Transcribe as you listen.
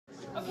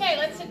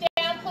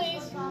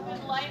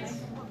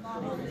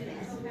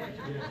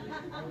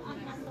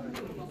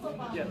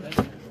Yeah,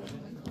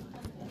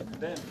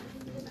 Ben.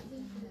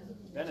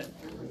 Bennett.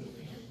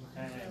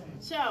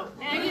 So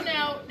now you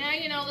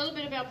know a little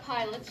bit about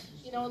pilots.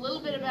 You know a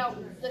little bit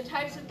about the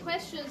types of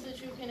questions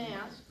that you can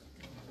ask.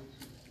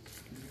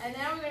 And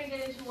now we're going to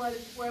get into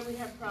where we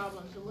have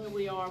problems and where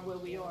we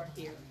are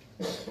here.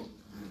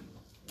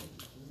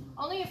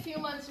 Only a few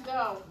months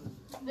ago,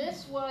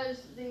 this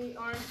was the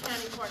Orange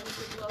County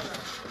Partnership logo.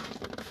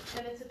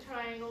 And it's a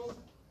triangle,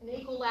 an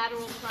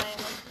equilateral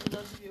triangle, for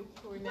those of you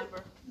who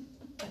remember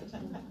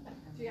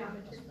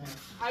geometry.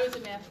 I was a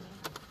math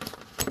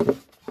major.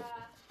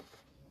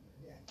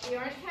 The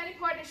Orange County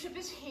Partnership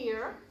is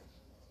here.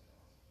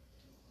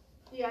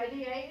 The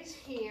IDA is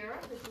here.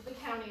 This is the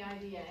county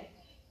IDA.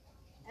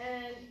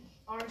 And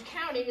Orange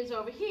County is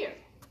over here.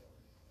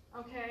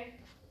 Okay?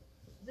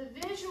 The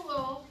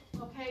visual,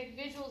 okay,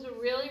 visuals are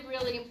really,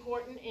 really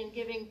important in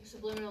giving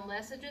subliminal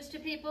messages to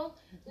people.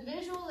 The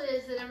visual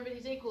is that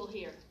everybody's equal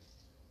here.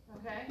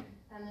 Okay?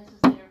 And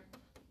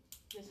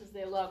this is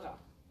their logo.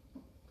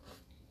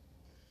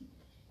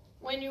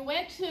 When you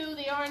went to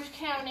the Orange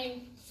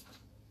County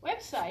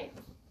website,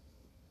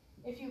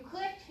 if you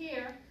clicked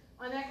here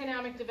on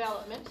economic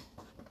development,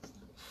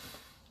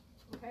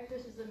 okay,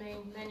 this is the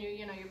main menu,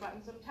 you know, your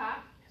buttons up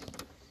top.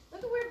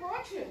 Look at where it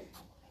brought you.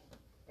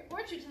 It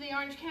brought you to the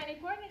Orange County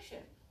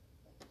Partnership.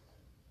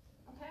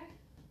 Okay?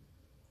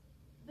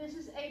 This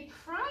is a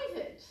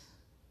private,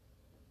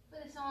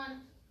 but it's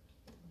on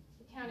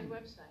the county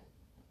website.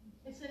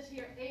 It says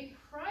here, a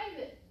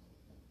private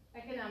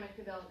economic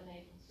development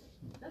agency.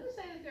 It doesn't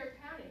say that they're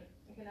a county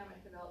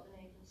economic development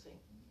agency.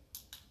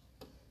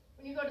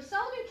 When you go to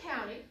Sullivan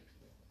County,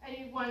 and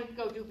you want to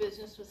go do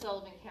business with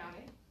Sullivan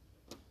County,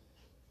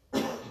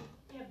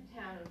 you have the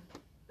town of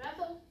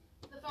Bethel,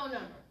 the phone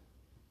number.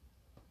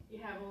 You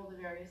have all the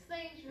various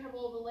things. You have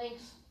all the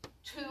links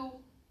to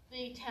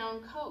the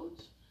town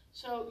codes.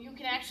 So you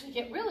can actually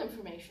get real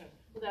information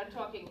without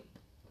talking,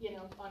 you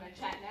know, on a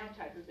chat now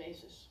type of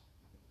basis.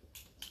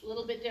 A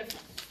little bit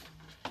different.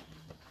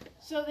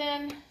 So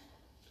then,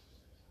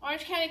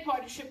 Orange County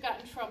Partnership got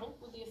in trouble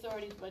with the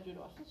authority's budget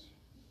office.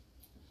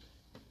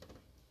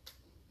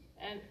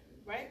 And,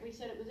 right, we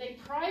said it was a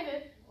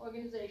private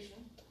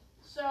organization.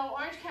 So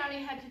Orange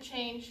County had to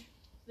change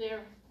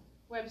their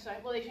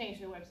website. Well, they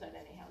changed their website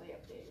anyhow. They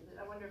updated it.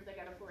 I wonder if they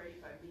got a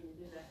 485B to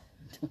do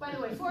that. By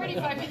the way,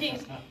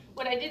 485Bs,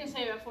 what I didn't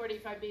say about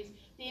 485Bs,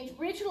 the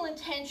original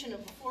intention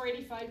of the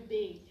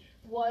 485B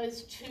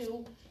was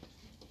to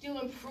do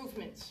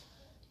improvements.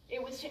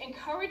 It was to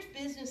encourage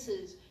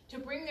businesses to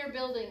bring their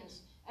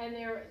buildings and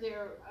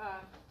their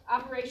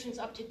operations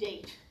up to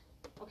date.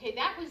 Okay,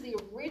 that was the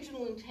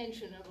original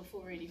intention of a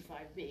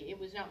 485B. It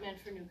was not meant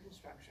for new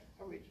construction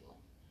originally.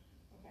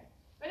 Okay,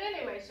 but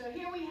anyway, so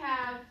here we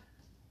have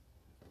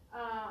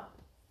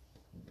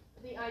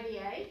the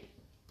IDA,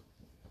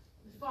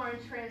 the Foreign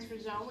Transfer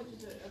Zone, which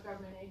is a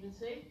government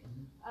agency,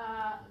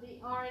 the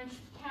Orange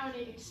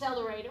County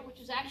Accelerator, which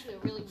is actually a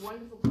really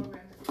wonderful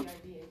program that the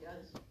IDA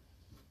does.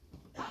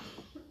 I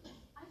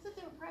thought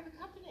they were a private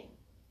company.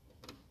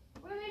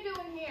 What are they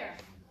doing here?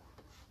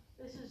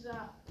 This is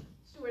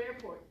Stewart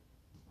Airport,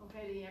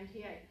 okay, the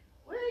MTA.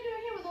 What are they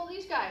doing here with all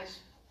these guys?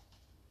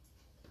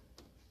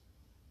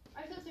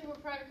 I thought they were a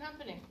private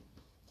company.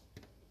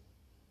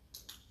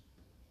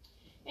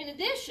 In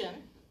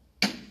addition,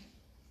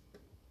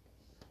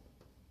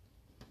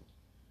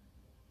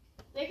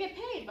 they get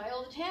paid by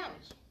all the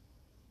towns,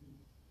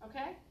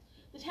 okay?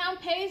 The town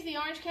pays the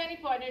Orange County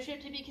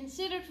Partnership to be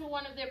considered for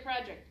one of their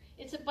projects.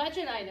 It's a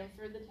budget item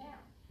for the town.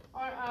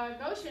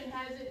 Goshen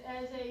has it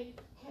as a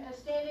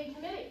standing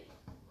committee.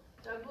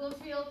 Doug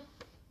Bloomfield,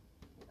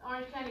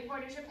 Orange County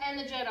Partnership, and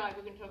the Jedi.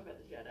 We're going to talk about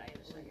the Jedi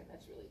in a second.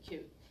 That's really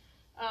cute.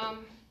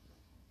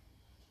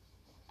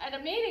 At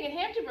a meeting in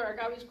Hamptonburg,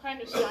 I was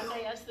kind of stunned.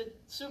 I asked the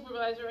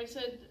supervisor, I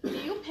said, do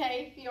you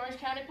pay the Orange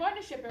County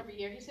Partnership every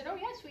year? He said, oh,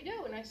 yes, we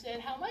do. And I said,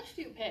 how much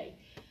do you pay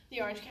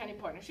the Orange County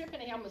Partnership? And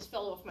he almost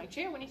fell off my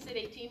chair when he said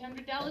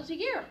 $1,800 a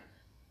year.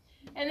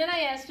 And then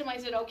I asked him, I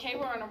said, okay,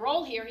 we're on a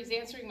roll here. He's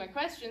answering my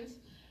questions.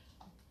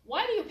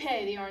 Why do you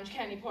pay the Orange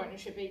County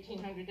Partnership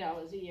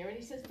 $1,800 a year? And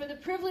he says, for the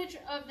privilege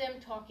of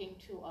them talking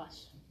to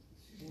us.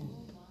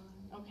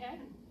 Okay?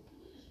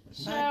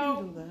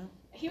 So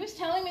he was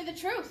telling me the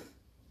truth.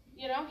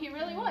 You know, he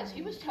really was.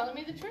 He was telling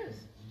me the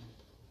truth.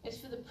 It's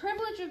for the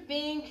privilege of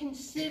being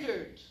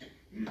considered.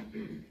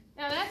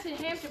 Now, that's in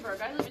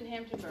Hamptonburg. I live in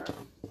Hamptonburg.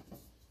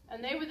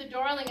 And they were the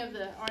darling of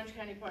the Orange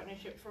County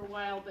Partnership for a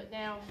while, but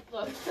now,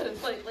 look,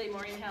 lately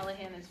Maureen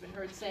Hallahan has been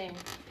heard saying,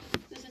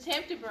 this is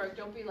Hamptonburg,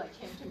 don't be like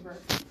Hamptonburg.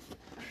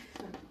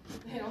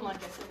 They don't like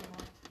us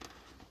anymore.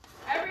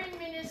 Every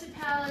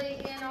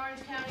municipality in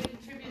Orange County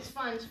contributes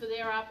funds for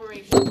their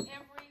operations.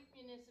 Every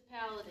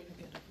municipality.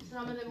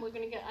 Some of them we're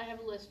going to get, I have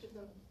a list of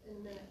them in a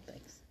minute.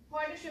 Thanks.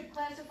 Partnership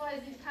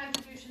classifies these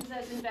contributions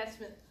as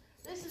investment.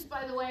 This is,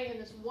 by the way, in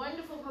this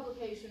wonderful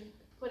publication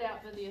put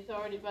out by the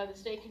authority, by the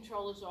State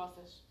Controller's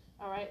Office.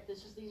 All right,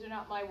 these are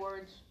not my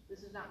words.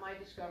 This is not my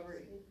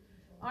discovery.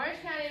 Orange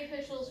County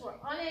officials were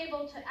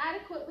unable to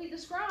adequately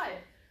describe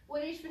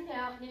what each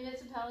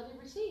municipality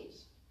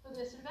receives for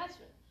this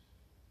investment.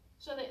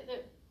 So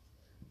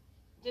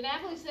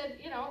DeNapoli said,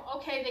 you know,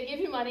 okay, they give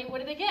you money, what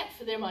do they get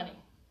for their money?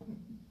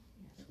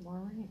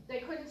 They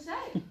couldn't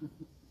say.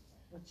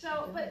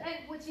 So, and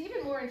what's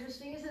even more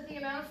interesting is that the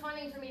amount of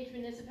funding from each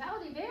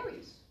municipality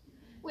varies,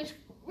 which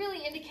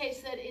really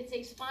indicates that it's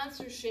a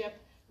sponsorship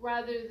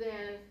rather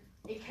than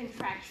a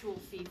contractual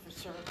fee for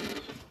service.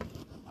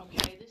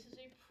 Okay, this is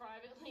a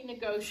privately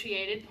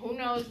negotiated, who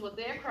knows what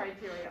their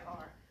criteria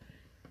are.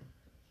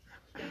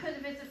 Because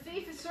if it's a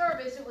fee for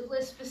service, it would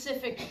list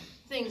specific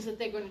things that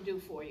they're going to do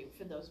for you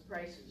for those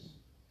prices.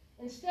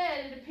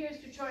 Instead, it appears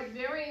to charge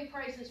varying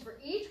prices for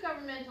each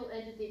governmental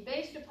entity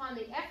based upon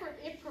the effort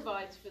it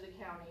provides for the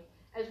county,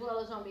 as well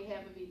as on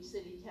behalf of each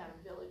city, town,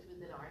 and village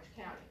within Orange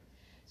County.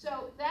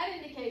 So that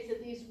indicates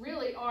that these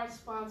really are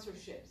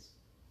sponsorships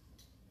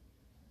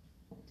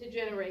to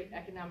generate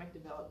economic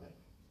development.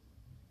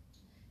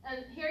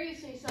 And here you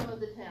see some of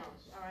the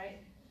towns, all right?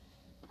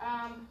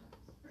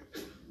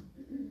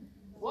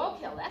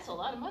 Wallkill, that's a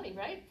lot of money,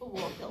 right? For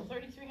Wallkill,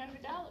 $3,300.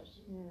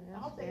 I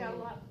hope they got a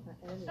lot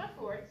of stuff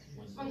for it.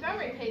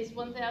 Montgomery pays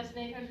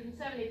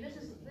 $1,870. This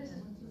is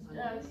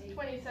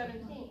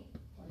 2017.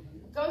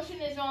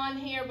 Goshen is on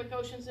here, but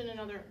Goshen's in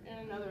another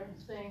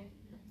thing.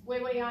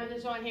 Way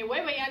Yonder's on here.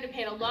 Way Yonder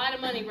paid a lot of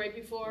money right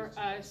before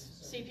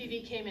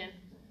CPV came in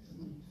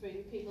for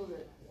you people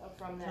that are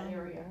from that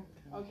area.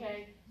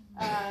 Okay,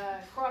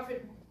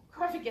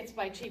 Crawford gets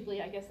by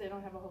cheaply. I guess they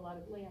don't have a whole lot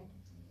of land.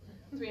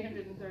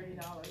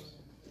 $330.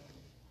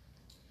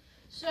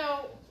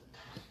 So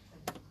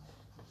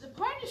the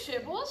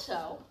partnership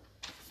also,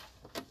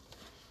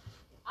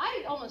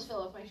 I almost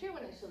fell off my chair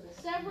when I saw this.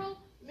 Several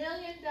 $1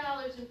 million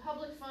in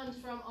public funds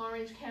from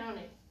Orange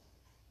County.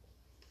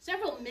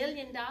 Several $1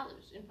 million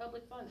in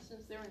public funds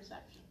since their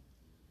inception.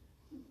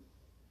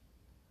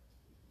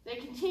 They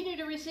continue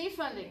to receive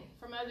funding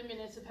from other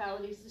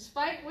municipalities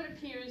despite what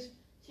appears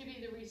to be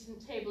the recent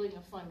tabling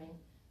of funding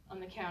on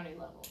the county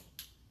level.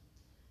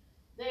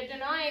 They're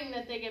denying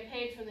that they get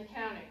paid from the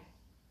county.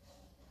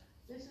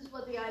 This is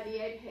what the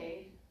IDA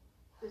paid.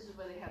 This is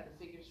where they have the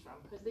figures from.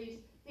 Because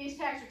these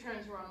tax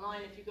returns are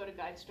online. If you go to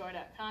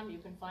guidestar.com, you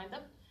can find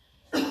them.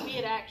 We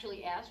had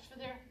actually asked for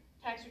their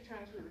tax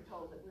returns. We were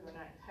told that we were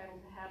not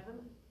entitled to have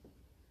them.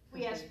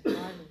 We asked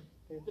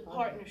the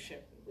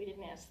partnership. We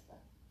didn't ask the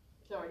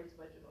authority's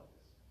budget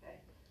office. Okay,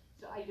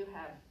 so I do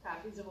have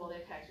copies of all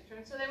their tax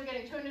returns. So they were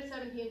getting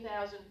 $217,000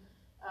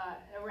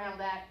 around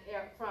that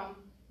from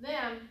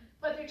them,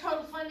 but their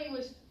total funding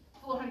was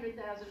 $400,000,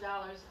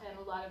 and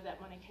a lot of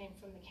that money came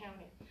from the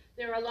county.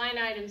 There are line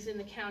items in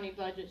the county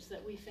budgets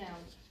that we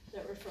found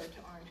that refer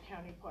to Orange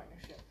County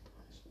Partnership.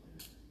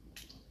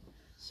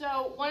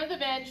 So one of the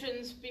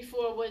mentions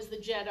before was the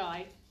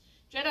JEDI.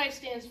 JEDI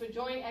stands for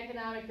Joint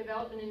Economic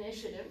Development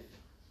Initiative,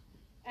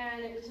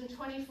 and it was in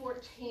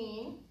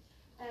 2014.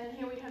 And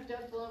here we have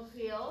Doug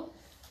Bloomfield,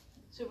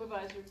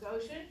 Supervisor of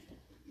Goshen.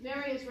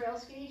 Mary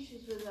Israelski,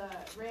 she's with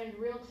Rand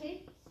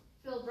Realty.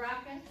 Phil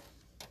Bracken,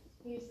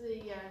 he's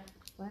the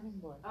planning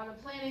board. On the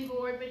planning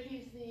board, but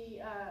he's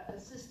the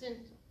assistant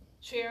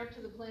chair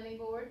to the planning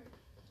board.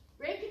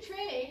 Ray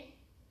Catrini,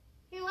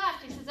 he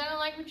left. He says, I don't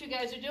like what you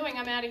guys are doing.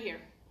 I'm out of here.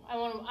 I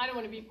don't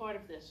want to be part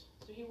of this.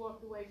 So he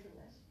walked away from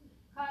this.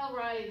 Kyle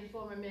Riley, the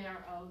former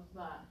mayor of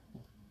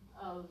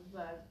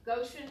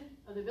Goshen,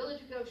 of the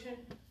village of Goshen.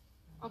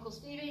 Uncle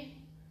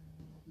Stevie.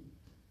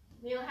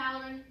 Neil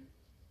Halloran.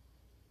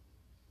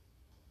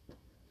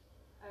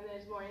 And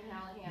there's Maureen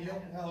Hallahan.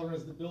 Neil Halloran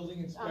is the building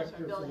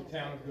inspector for the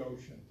town of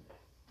Goshen.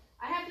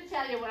 I have to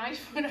tell you, when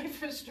I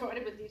first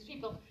started with these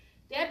people,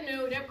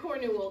 Deb Core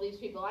knew all these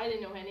people. I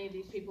didn't know who any of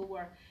these people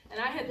were. And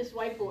I had this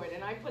whiteboard,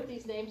 and I put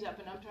these names up,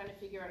 and I'm trying to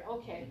figure out,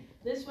 okay,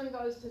 this one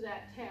goes to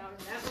that town,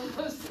 and that one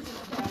goes to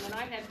this town. And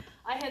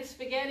I had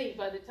spaghetti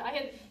by the time. I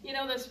had, you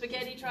know, the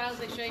spaghetti trials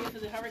they show you for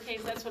the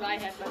hurricanes? That's what I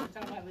had by the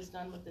time I was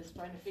done with this,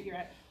 trying to figure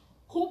out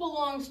who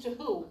belongs to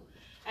who,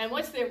 and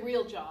what's their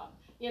real job.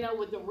 You know,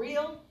 with the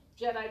real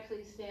Jedi,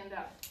 please stand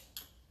up.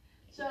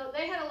 So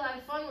they had a lot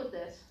of fun with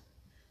this.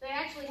 They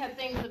actually had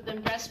things with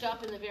them dressed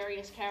up in the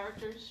various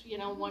characters. You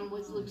know, one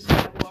was Luke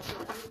Skywalker.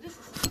 I mean,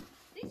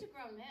 these are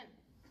grown men.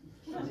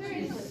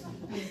 Seriously.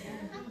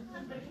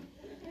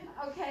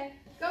 Okay,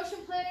 Goshen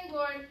Planning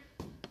Board.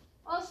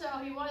 Also,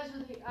 he was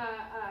with the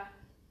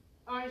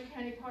Orange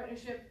County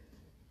Partnership.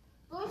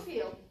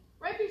 Bluefield,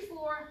 right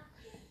before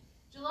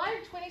July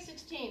of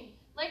 2016,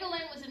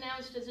 Legoland was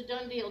announced as a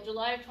done deal,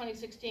 July of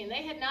 2016.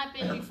 They had not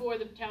been before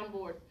the town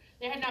board.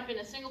 There had not been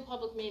a single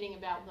public meeting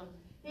about them.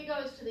 He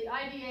goes to the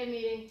IDA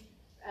meeting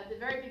at the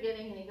very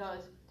beginning, and he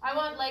goes, I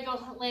want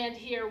Legoland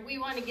here. We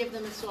want to give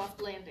them a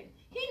soft landing.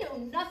 He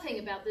knew nothing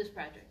about this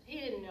project. He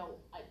didn't know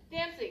a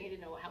damn thing. He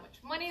didn't know how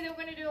much money they were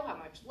going to do, how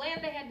much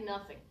land they had,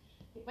 nothing.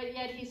 But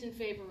yet he's in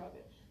favor of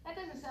it. That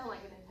doesn't sound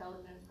like an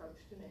intelligent approach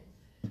to me.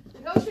 The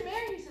Goshen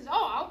mayor, he says,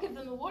 oh, I'll give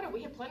them the water.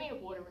 We have plenty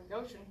of water in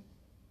Goshen.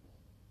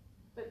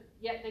 But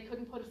yet they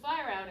couldn't put a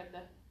fire out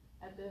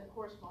at the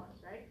horse barns,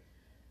 right?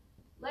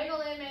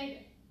 Legoland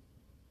made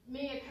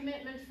me a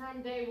commitment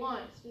from day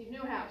one. Steve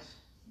Newhouse.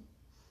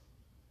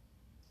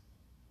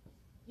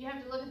 you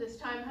have to look at this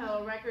Time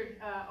Record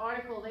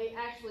article. They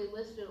actually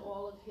listed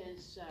all of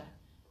his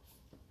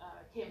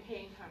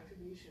campaign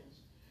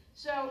contributions.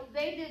 So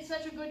they did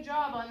such a good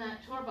job on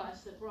that tour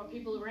bus that brought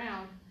people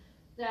around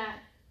that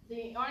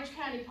the Orange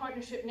County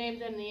Partnership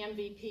named them the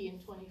MVP in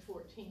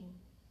 2014.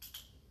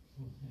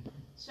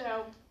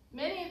 So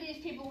many of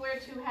these people wear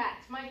two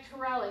hats. Mike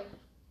Torelli,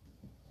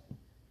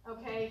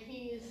 okay,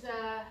 he's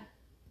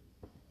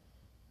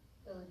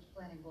Village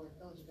Planning Board,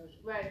 Village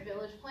Negotiation. right,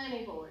 Village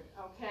Planning Board,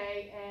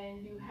 okay,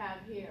 and you have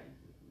here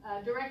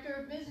Director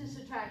of Business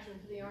Attraction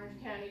for the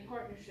Orange County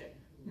Partnership.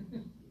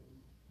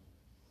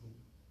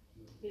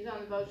 He's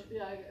on the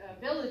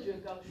Village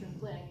of Goshen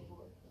Planning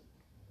Board.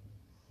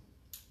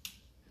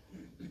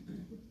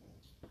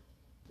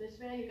 This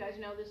man, you guys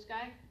know this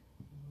guy?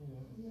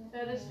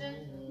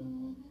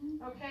 Featherston?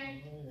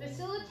 Okay.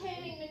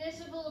 Facilitating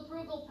municipal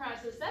approval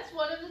process. That's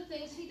one of the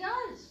things he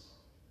does.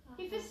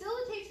 He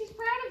facilitates, he's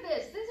proud of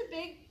this. This is a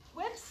big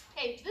web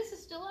page. This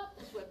is still up,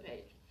 this web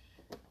page.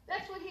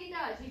 That's what he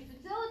does. He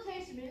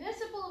facilitates the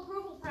municipal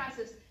approval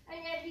process,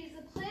 and yet he's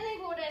the planning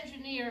board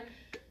engineer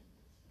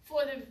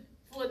for the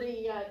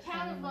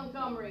town of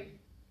Montgomery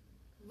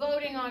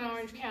voting on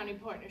Orange County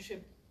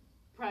Partnership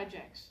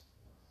projects.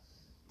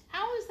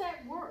 How does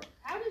that work?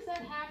 How does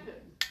that happen?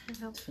 It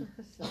helps to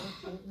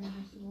facilitate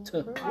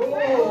municipal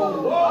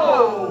approval.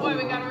 Whoa! Boy,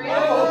 we got a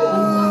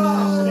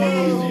reaction.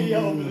 Easy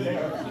over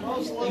there.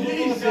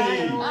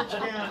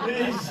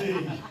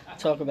 Easy.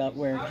 Talk about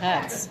wearing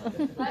hats.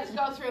 Let's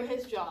go through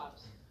his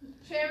jobs.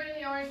 Chairman of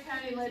the Orange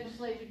County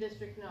Legislature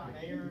District 9.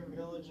 Mayor of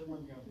Village of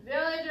Montgomery.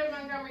 Village of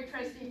Montgomery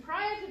trustee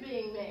prior to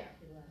being mayor.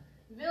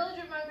 Village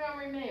of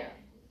Montgomery mayor.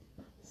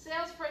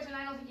 Salesperson,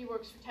 I don't think he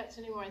works for Tetz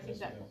anymore. I think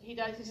that he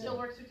does. He still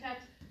works for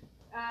Tetz.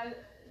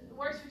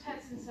 Works for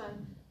Tetz and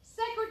Son.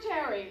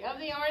 Secretary of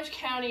the Orange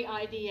County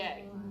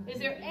IDA. Is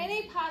there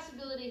any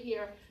possibility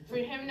here for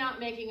him not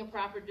making a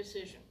proper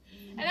decision?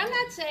 And I'm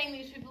not saying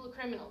these people are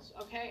criminals,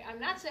 okay? I'm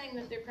not saying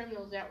that they're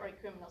criminals, outright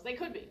criminals. They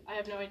could be. I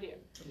have no idea.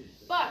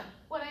 But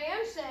what I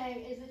am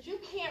saying is that you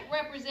can't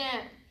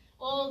represent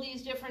all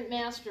these different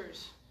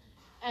masters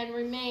and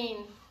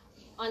remain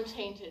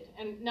untainted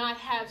and not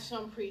have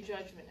some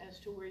prejudgment as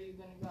to where you're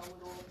going to go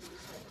with all of these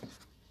things.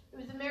 It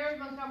was the mayor of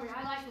Montgomery.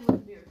 I like him with a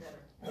beard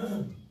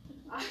better.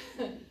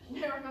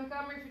 Mayor of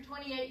Montgomery for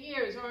 28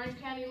 years, Orange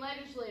County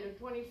legislator,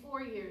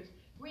 24 years,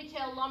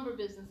 retail lumber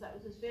business, that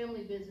was his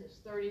family business,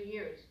 30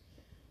 years.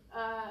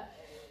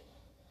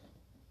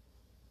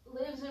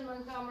 Lives in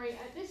Montgomery.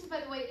 This is, by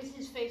the way, is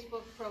his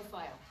Facebook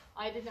profile.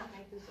 I did not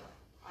make this up.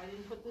 I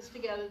didn't put this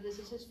together. This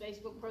is his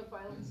Facebook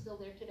profile. It's still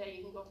there today.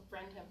 You can go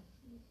friend him.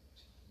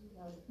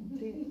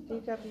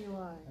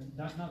 DWI.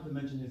 Not to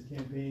mention his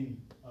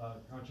campaign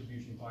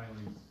contribution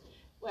filings.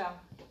 Well,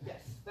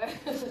 yes.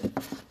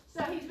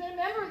 So he's been a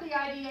member of the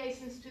IDA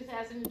since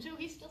 2002.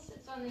 He still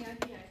sits on the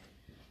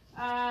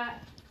IDA.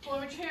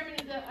 Former chairman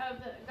of the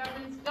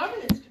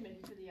governance committee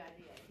for the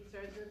IDA. He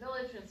serves in the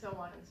village and so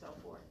on and so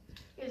forth.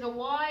 He has a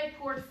wide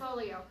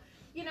portfolio.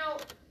 You know,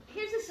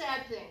 here's the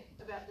sad thing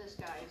about this,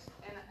 guys,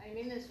 and I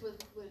mean this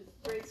with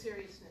great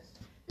seriousness.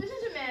 This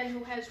is a man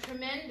who has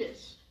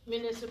tremendous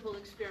municipal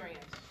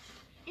experience.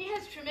 He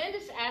has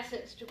tremendous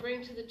assets to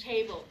bring to the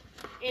table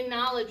in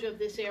knowledge of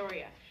this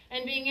area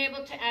and being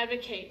able to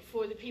advocate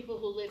for the people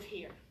who live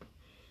here.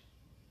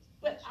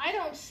 But I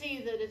don't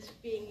see that it's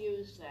being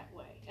used that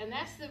way. And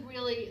that's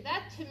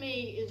that to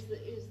me is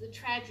the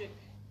tragic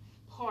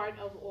part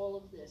of all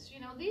of this. You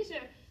know, these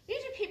are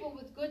people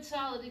with good,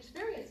 solid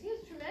experience. He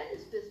has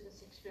tremendous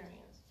business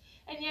experience.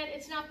 And yet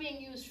it's not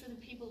being used for the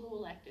people who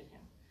elected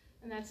him.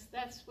 And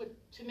that's what,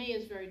 to me,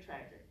 is very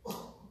tragic.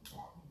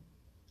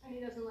 And he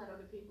doesn't let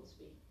other people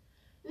speak.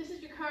 This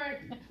is your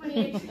current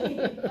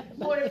 2018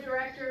 Board of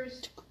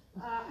Directors.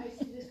 I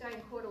see this guy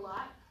in court a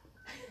lot.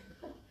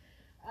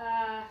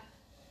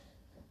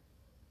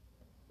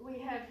 We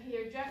have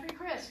here Jeffrey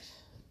Christ.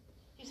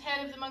 He's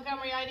head of the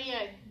Montgomery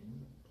IDA.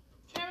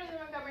 Chairman of the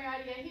Montgomery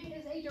IDA. He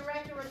is a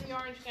director of the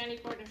Orange County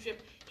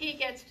Partnership. He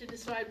gets to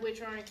decide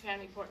which Orange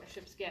County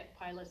partnerships get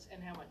pilots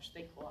and how much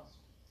they cost.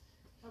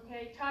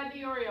 Okay, Todd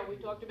DiOrio, we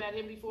talked about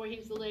him before.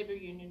 He's the labor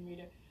union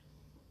leader.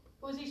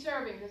 Who's he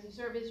serving? Does he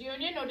serve his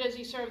union or does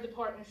he serve the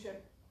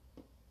partnership?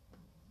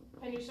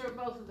 Can you serve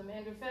both of them?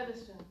 Andrew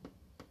Featherston.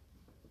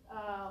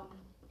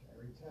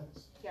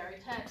 Gary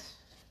Tetz.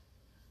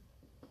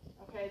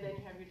 Okay, then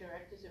you have your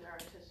directors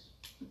emeritus.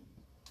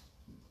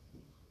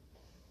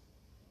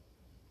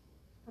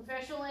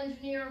 Professional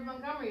engineer of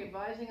Montgomery,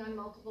 advising on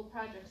multiple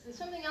projects. There's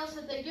something else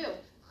that they do.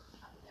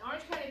 The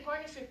Orange County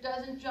Partnership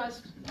doesn't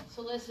just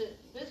solicit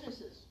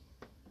businesses.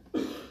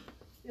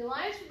 The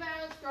Alliance for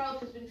Balanced Growth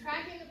has been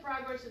tracking the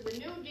progress of the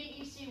new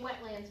DEC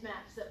wetlands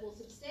maps that will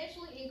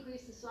substantially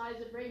increase the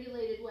size of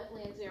regulated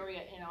wetlands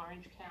area in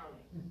Orange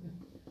County.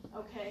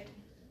 Okay.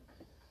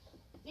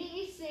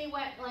 DEC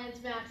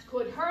wetlands maps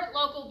could hurt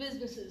local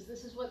businesses.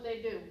 This is what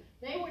they do.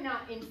 They were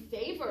not in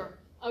favor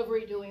of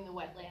redoing the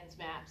wetlands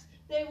maps.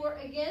 They were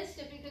against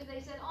it because they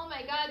said, oh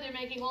my God, they're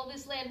making all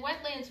this land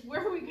wetlands.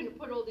 Where are we going to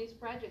put all these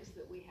projects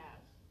that we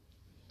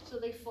have? So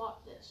they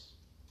fought this.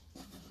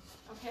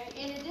 Okay.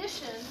 In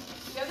addition,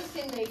 the other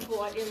thing they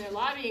fought in their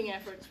lobbying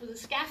efforts was a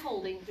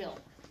scaffolding bill.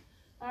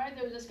 All right,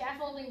 there was a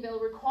scaffolding bill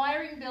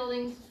requiring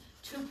buildings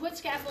to put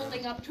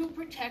scaffolding up to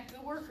protect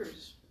the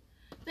workers.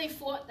 They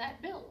fought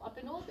that bill up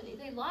in Albany.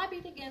 They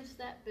lobbied against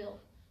that bill.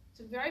 It's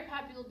a very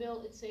popular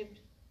bill. It saved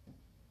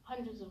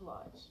hundreds of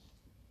lives.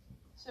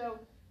 So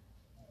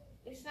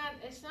it's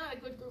not a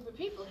good group of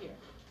people here.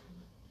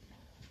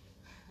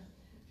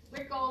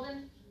 Rick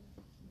Golden.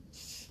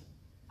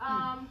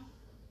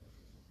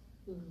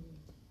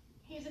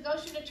 He's a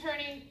Goshen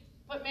attorney,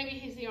 but maybe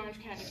he's the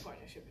Orange County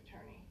Partnership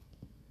attorney.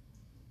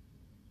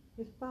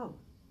 It's both.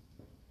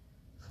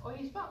 Or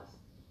he's both.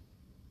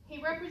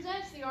 He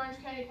represents the Orange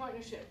County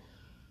Partnership.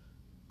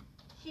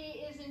 He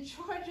is in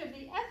charge of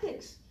the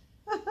ethics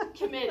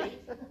committee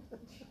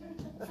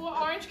for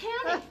Orange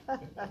County.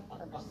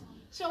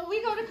 So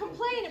we go to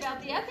complain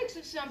about the ethics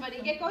of somebody,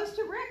 it goes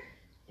to Rick.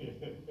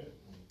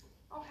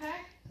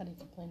 Okay? How do you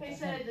complain They about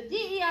said him? the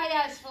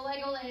DEIS for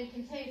Legoland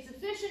contains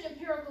sufficient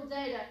empirical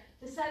data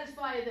to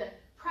satisfy the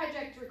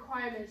project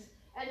requirements,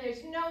 and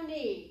there's no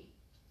need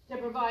to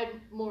provide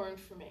more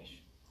information.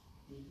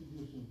 We could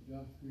do some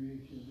job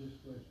creation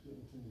just by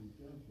putting some of these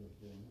jobs up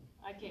there, no?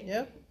 I can't.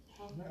 Yep.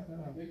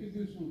 They could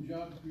do some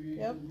job creation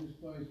Yep.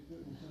 just by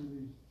putting some of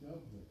these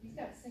jobs up He's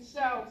there. got 6 So,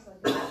 jobs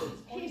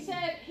like He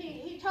said,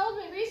 he told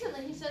me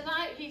recently, he said,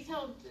 he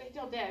told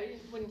Deb,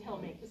 he wouldn't tell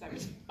me because I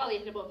was probably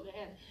hit him over the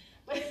head,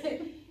 but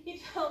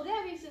he told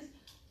Deb, he says,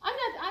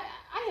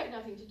 I have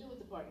nothing to do with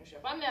the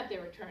partnership. I'm not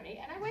their attorney.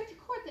 And I went to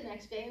court the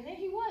next day and there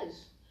he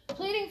was,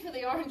 pleading for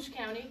the Orange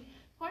County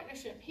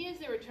Partnership. He is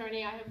their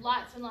attorney. I have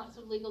lots and lots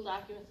of legal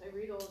documents. I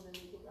read all of the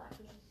legal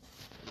documents.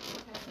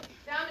 Okay.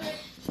 Dominic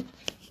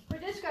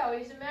Perdisco,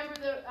 he's a member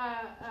of the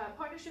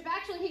partnership.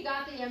 Actually, he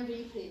got the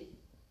MVP.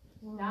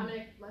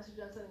 Dominic must have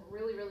done something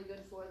really, really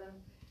good for them.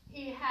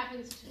 He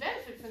happens to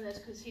benefit from this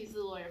because he's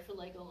the lawyer for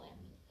Legoland.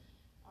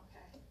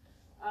 Okay.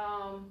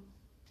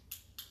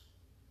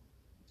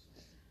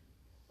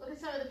 Look at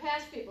some of the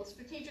past people.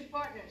 Strategic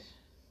partners.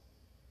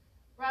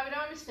 Robert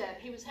Armistead,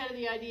 he was head of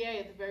the IDA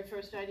at the very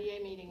first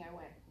IDA meeting I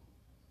went.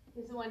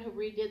 He's the one who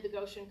redid the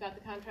Goshen, got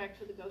the contract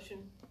for the Goshen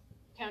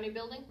County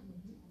building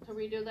to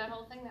redo that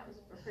whole thing. That was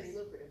pretty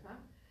lucrative, huh?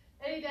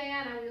 Eddie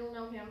Diana, we all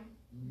know him.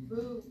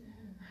 Boo.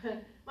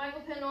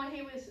 Michael Pinoy,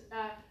 he was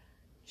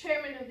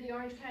chairman of the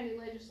Orange County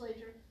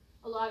Legislature.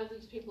 A lot of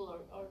these people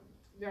are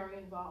very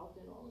involved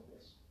in all of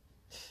this.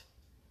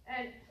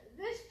 And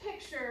this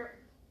picture,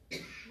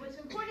 what's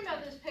important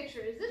about this picture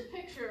is this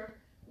picture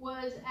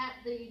was at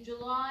the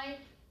July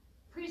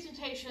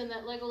presentation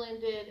that Legoland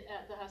did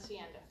at the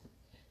Hacienda.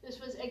 This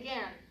was,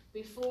 again,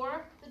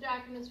 before the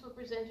documents were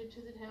presented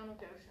to the town of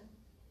Goshen.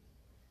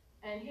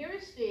 And here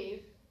is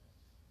Steve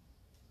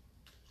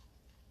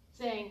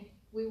saying,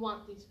 we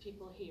want these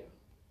people here.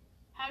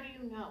 How do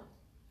you know?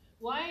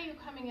 Why are you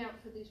coming out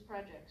for these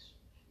projects?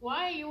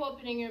 Why are you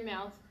opening your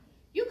mouth?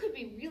 You could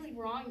be really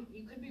wrong.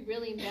 You could be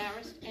really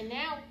embarrassed. And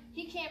now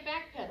he can't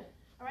backpedal.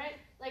 All right?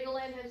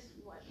 Legoland has,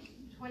 what,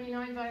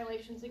 29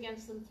 violations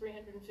against them,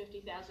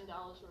 $350,000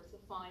 worth of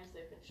fines.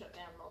 They've been shut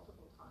down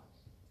multiple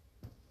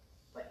times.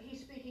 But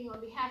he's speaking on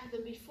behalf of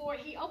them before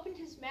he opened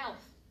his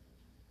mouth,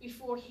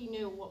 before he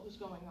knew what was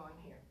going on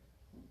here.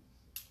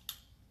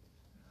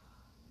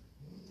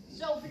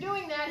 So for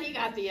doing that, he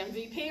got the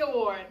MVP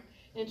award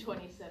in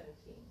 2017.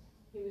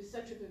 He was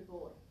such a good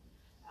boy.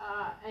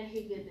 And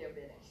he did their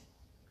bidding.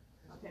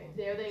 Okay,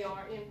 there they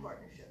are in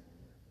partnership.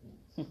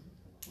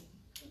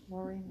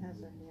 Maureen has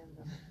her hand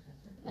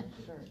up.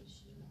 Sure.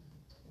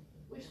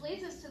 Which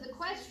leads us to the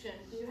question,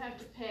 do you have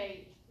to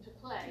pay to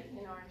play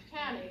in Orange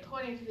County?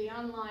 According to the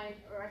online,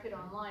 Record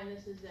Online,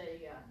 this is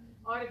a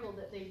article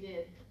that they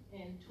did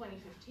in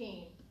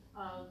 2015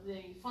 of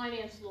the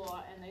finance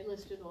law, and they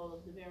listed all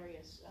of the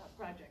various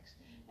projects.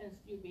 And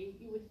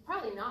you would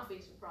probably not be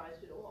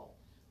surprised at all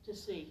to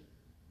see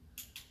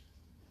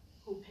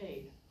who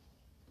paid.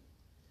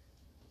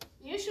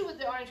 The issue with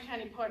the Orange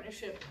County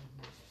Partnership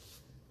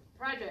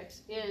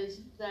projects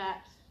is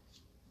that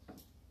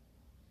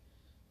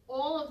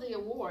all of the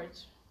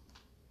awards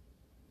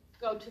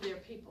go to their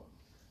people.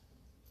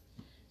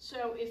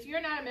 So if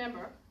you're not a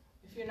member,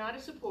 if you're not a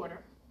supporter,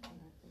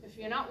 if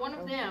you're not one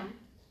of them,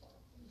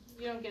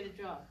 you don't get a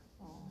job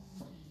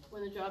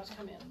when the jobs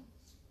come in.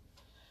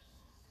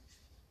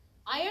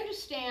 I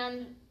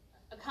understand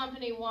a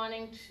company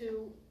wanting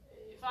to,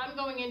 if I'm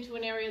going into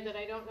an area that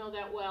I don't know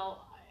that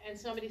well, and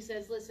somebody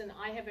says, listen,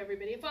 I have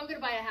everybody. If I'm going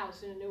to buy a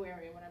house in a new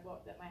area, when I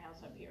bought my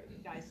house up here,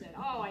 the guy said,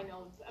 oh, I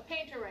know a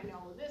painter, I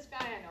know this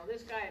guy, I know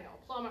this guy, I know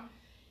a plumber.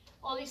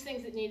 All these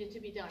things that needed to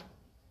be done.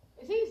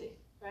 It's easy,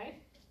 right?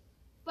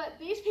 But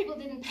these people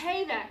didn't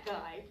pay that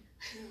guy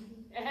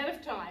ahead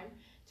of time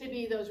to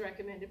be those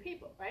recommended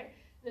people, right?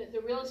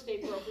 The real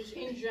estate brokers,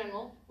 in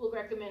general, will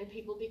recommend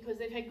people because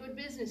they've had good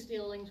business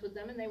dealings with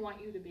them and they want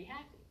you to be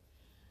happy.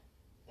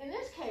 In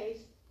this case,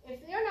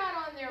 if they're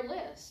not on their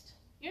list,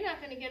 you're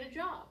not going to get a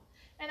job.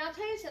 And I'll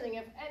tell you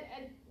something,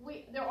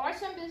 there are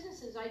some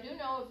businesses, I do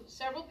know of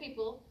several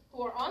people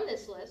who are on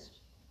this list,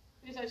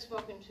 because I've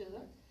spoken to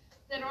them,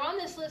 that are on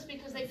this list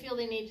because they feel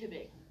they need to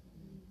be.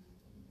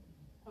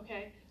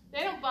 Okay?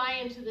 They don't buy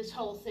into this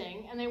whole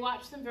thing, and they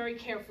watch them very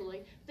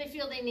carefully. They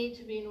feel they need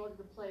to be in order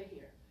to play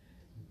here.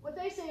 What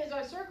they say is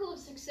our circle of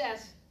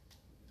success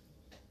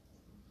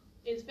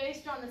is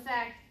based on the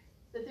fact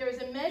that there is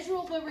a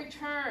measurable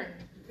return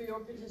for your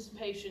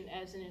participation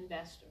as an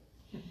investor.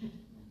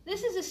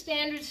 This is a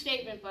standard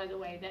statement, by the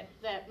way,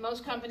 that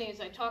most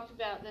companies, I talked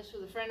about this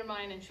with a friend of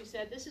mine, and she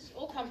said,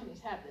 all companies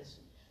have this,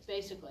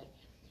 basically.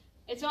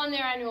 It's on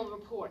their annual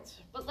reports.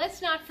 But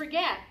let's not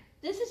forget,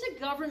 this is a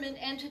government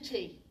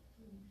entity.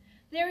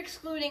 They're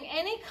excluding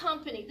any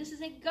company. This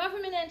is a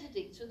government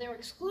entity, so they're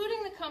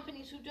excluding the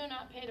companies who do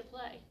not pay to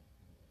play.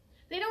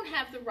 They don't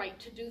have the right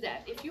to do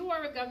that. If you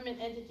are a government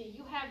entity,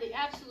 you have the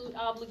absolute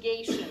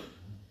obligation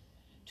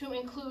to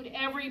include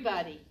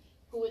everybody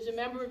who is a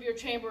member of your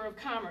Chamber of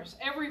Commerce,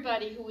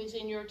 everybody who is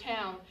in your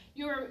town.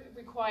 You're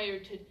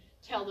required to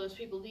tell those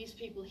people, these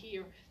people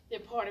here, they're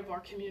part of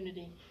our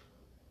community.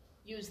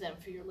 Use them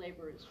for your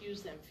laborers.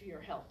 Use them for your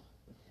help.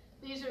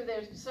 These are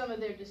some of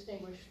their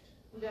distinguished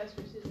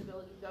investors in the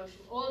village of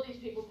Goshen. All of these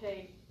people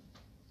paid.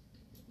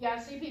 Yeah,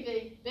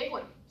 CPV, big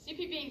one.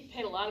 CPV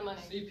paid a lot of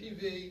money.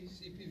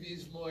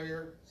 CPV's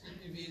lawyer,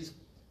 CPV's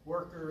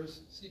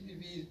workers,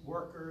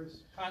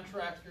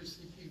 contractors,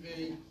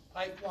 CPV,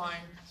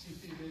 pipeline,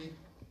 CPV.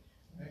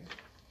 Okay.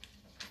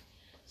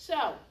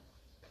 So,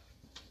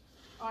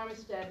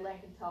 Armistead,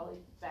 Lincoln, Tully,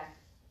 back.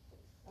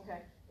 Okay,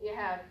 you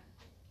have,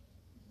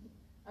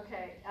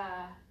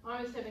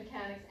 Armistead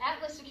Mechanics,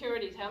 Atlas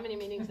Securities, how many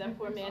meetings that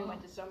poor man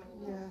went to, so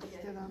many meetings.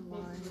 Yeah, get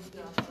online.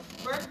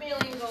 Burke, Miele,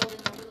 and Golden,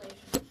 no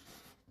relation.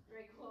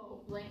 Ray Clove,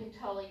 Lincoln,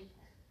 Tully.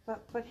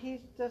 But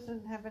he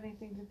doesn't have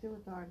anything to do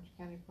with the Orange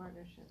County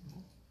Partnership.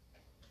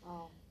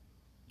 Oh.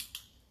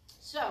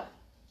 So,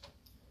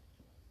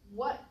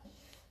 what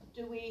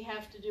do we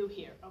have to do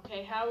here?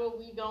 Okay, how are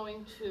we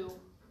going to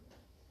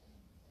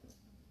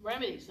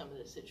remedy some of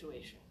this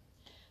situation?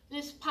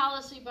 This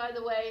policy, by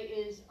the way,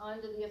 is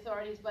under the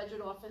authority's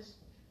budget office.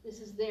 This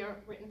is their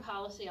written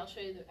policy. I'll show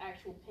you the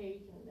actual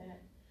page in a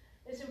minute.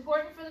 It's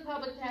important for the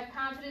public to have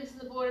confidence in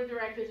the board of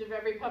directors of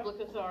every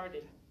public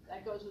authority.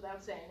 That goes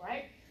without saying,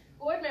 right?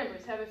 Board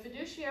members have a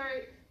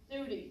fiduciary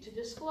duty to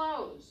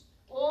disclose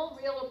all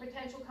real or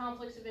potential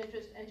conflicts of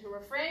interest and to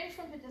refrain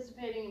from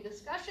participating in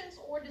discussions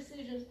or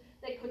decisions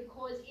that could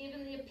cause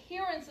even the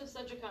appearance of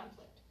such a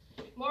conflict.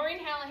 Maureen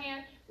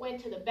Hallahan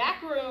went to the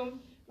back room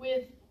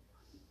with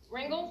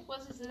Ringel,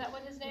 is that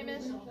what his name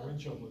is?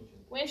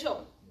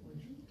 Winchell.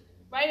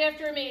 Right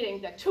after a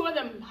meeting, the two of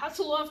them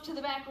hustle off to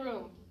the back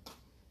room.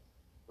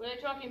 What are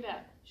they talking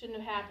about?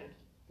 Shouldn't have happened.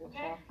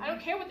 Okay? I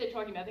don't care what they're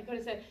talking about. He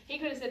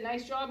could have said,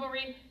 nice job,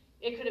 Maureen.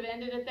 It could have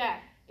ended at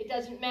that. It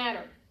doesn't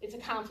matter. It's a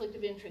conflict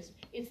of interest.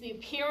 It's the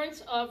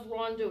appearance of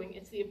wrongdoing.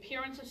 It's the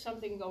appearance of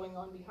something going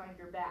on behind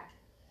your back.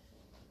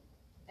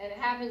 And it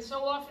happens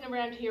so often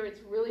around here,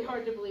 it's really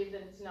hard to believe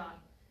that it's not.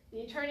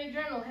 The Attorney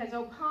General has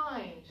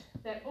opined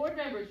that board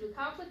members with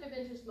conflict of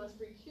interest must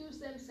recuse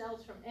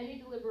themselves from any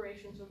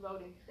deliberations or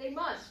voting. They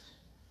must.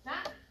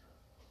 Not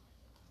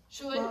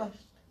should.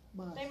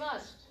 Must. They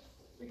must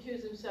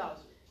recuse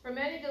themselves from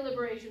any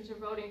deliberations or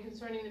voting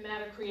concerning the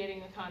matter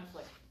creating the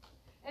conflict.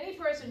 Any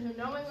person who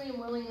knowingly and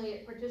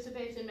willingly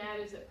participates in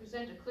matters that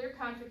present a clear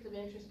conflict of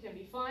interest can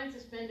be fined,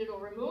 suspended, or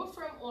removed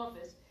from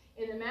office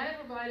in the manner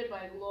provided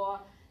by the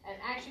law, and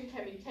action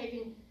can be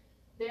taken.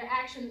 Their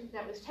action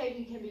that was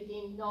taken can be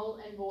deemed null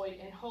and void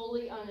and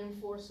wholly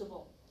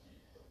unenforceable.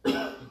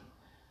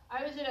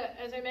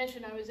 As I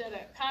mentioned, I was at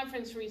a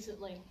conference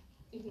recently.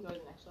 You can go to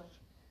the next slide.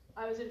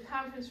 I was at a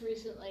conference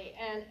recently,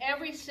 and it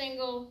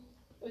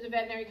was a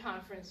veterinary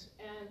conference,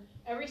 and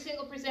every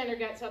single presenter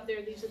gets up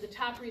there. These are the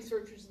top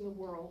researchers in the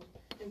world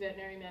in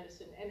veterinary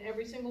medicine, and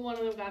every single one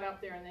of them got up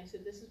there and they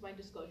said, this is my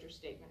disclosure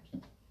statement,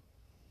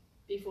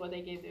 before they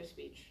gave their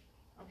speech.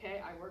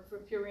 Okay, I work for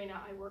Purina,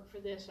 I work for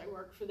this, I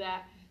work for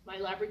that. My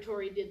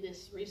laboratory did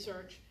this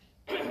research.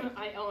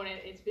 I own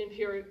it, it's been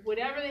peer,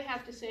 whatever they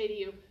have to say to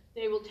you,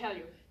 they will tell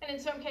you. And in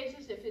some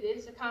cases, if it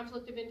is a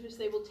conflict of interest,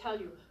 they will tell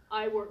you,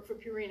 I work for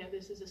Purina,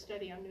 this is a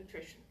study on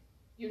nutrition.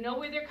 You know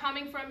where they're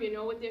coming from, you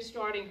know what they're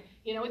starting,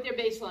 you know what their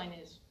baseline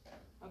is,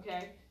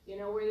 okay? You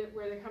know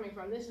where they're coming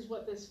from. This is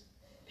what this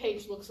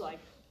page looks like.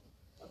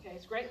 Okay,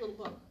 it's a great little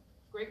book,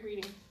 great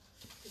reading,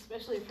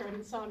 especially if you're an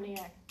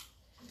insomniac.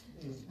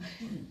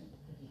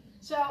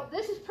 So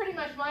this is pretty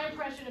much my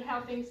impression of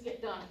how things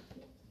get done.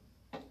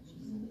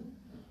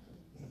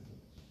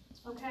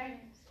 Okay?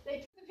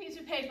 They took the piece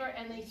of paper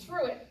and they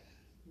threw it.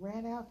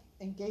 Ran out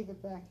and gave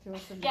it back to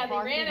us in the Yeah, they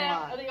parking ran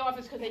out lot. of the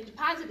office because they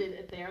deposited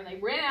it there, and they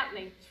ran out and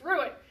they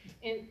threw it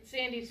in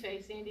Sandy's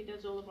face. Sandy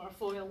does all of our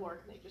foil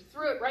work, and they just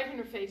threw it right in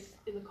her face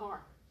in the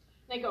car.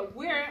 They go,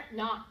 we're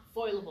not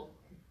foilable.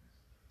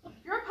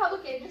 You're a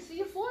public agency,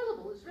 you're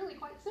foilable. It's really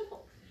quite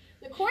simple.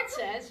 The court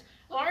says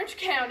Orange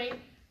County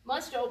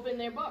must open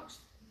their books.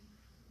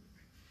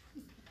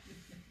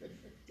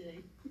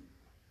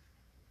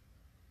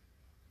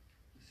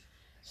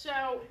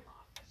 So,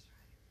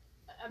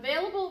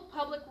 available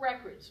public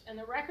records and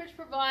the records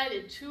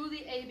provided to the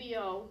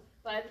ABO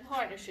by the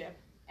partnership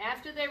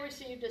after they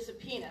received a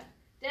subpoena,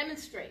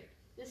 demonstrate,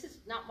 this is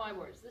not my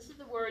words, this is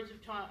the words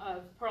of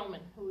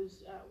Perlman, who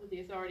is with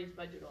the authority's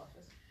budget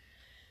office,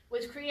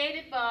 was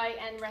created by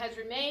and has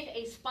remained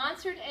a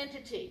sponsored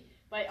entity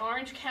by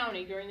Orange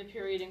County during the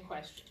period in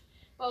question.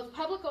 Both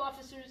public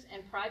officers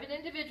and private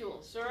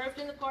individuals served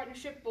in the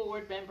partnership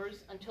board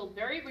members until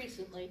very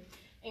recently,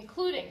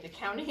 including the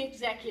county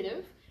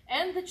executive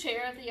and the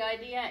chair of the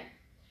IDA.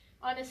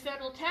 On its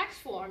federal tax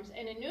forms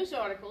and in news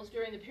articles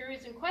during the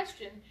periods in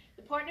question,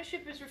 the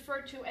partnership is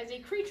referred to as a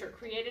creature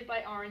created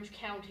by Orange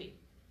County.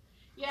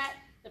 Yet,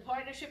 the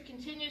partnership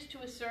continues to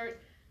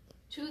assert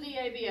to the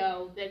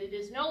ABO that it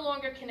is no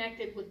longer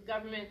connected with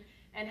government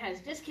and has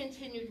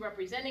discontinued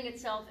representing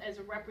itself as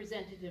a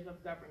representative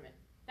of government.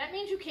 That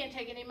means you can't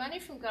take any money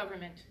from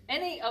government,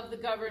 any of the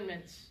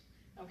governments,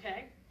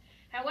 okay?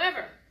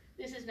 However,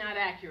 this is not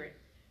accurate.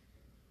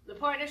 The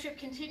partnership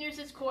continues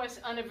its course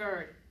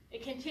unaverred.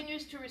 It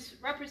continues to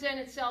represent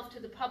itself to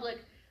the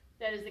public,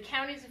 that is the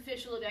county's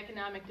official of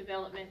economic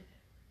development,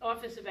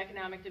 Office of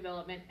Economic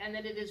Development, and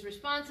that it is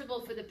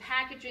responsible for the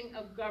packaging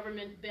of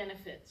government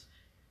benefits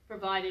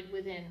provided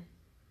within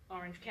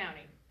Orange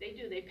County.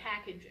 They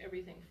package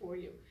everything for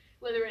you.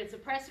 Whether it's a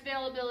press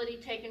availability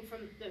taken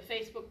from the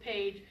Facebook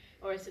page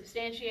or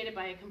substantiated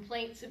by a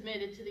complaint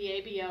submitted to the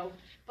ABO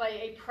by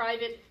a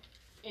private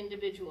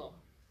individual.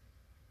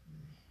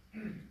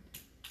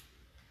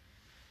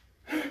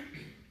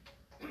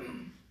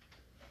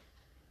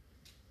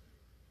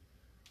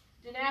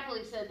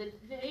 DiNapoli said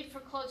that the need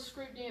for close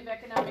scrutiny of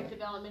economic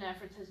development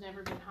efforts has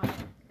never been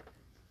higher.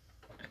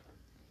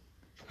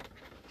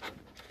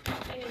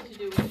 They need to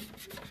do,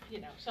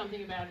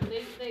 something about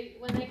it.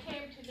 When they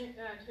came to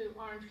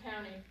Orange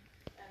County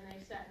and they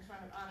sat in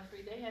front of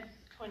Onifree, they had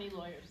 20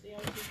 lawyers. The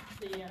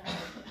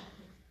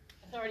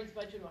authority's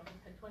budget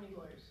office had 20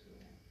 lawyers.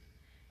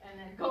 And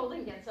then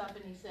Golden gets up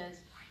and he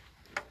says,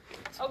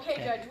 "Okay,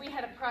 Judge, we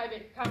had a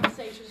private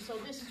conversation, so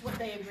this is what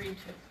they agreed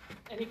to."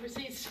 And he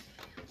proceeds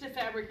to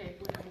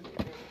fabricate whatever they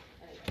agreed.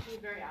 Anyway, he's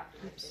very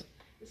optimistic.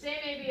 The same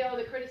ABO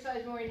that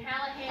criticized Maureen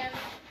Hallahan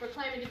for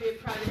claiming to be a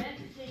private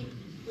entity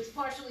was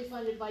partially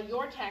funded by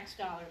your tax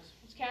dollars.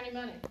 It's county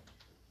money.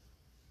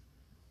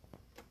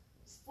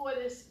 For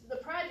the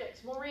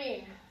projects,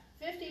 Maureen,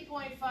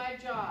 50.5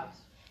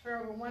 jobs for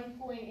over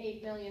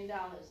 $1.8 million.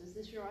 Is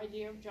this your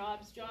idea of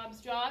jobs, jobs,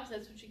 jobs?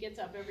 That's what she gets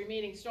up every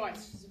meeting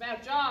starts. It's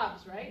about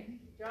jobs, right?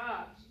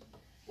 Jobs.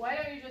 Why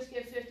don't you just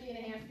give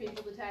 50.5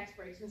 people the tax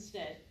breaks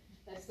instead?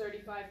 That's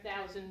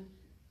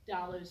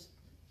 $35,000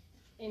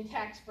 in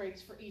tax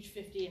breaks for each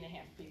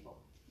 50.5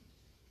 people.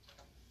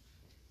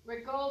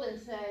 Rick Golden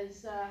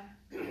says,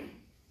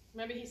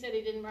 remember he said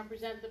he didn't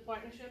represent the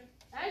partnership?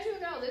 As you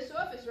know, this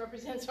office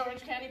represents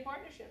Orange County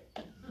Partnership.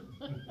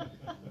 Okay?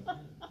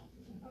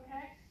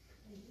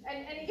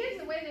 And he gives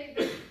the way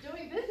they're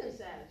doing business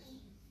as.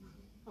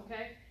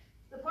 Okay?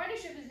 The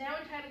partnership is now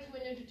entitled to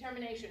a new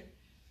determination.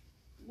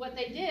 What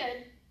they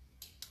did,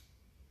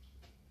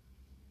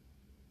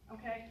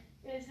 okay,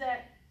 is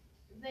that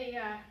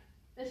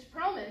Ms.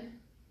 Perlman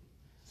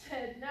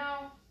said,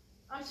 "No,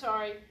 I'm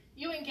sorry,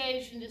 you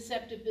engaged in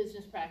deceptive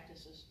business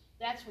practices.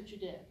 That's what you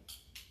did."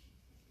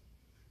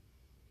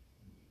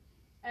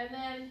 And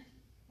then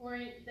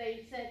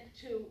they said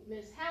to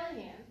Ms.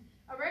 Hallahan,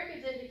 "Our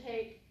records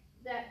indicate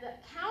that the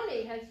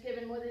county has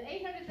given more than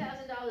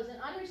 $800,000 in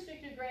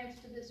unrestricted grants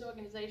to this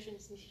organization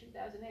since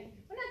 2008.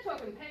 We're not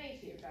talking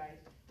pennies here, guys.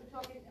 We're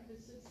talking a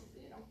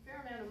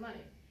fair amount of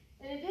money.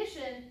 In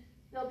addition,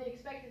 they'll be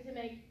expected to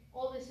make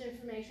all this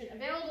information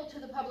available to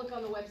the public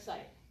on the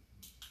website."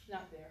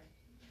 Not there.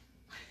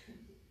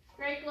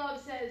 Great Glove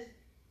says,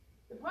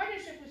 "The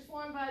partnership was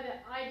formed by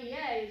the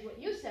IDA," is what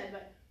you said,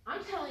 but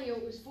I'm telling you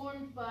it was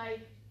formed by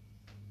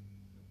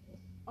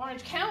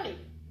Orange County.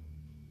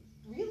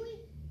 Really?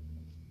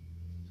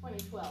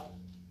 2012.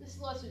 This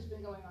lawsuit's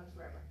been going on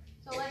forever.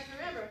 So let's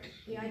remember,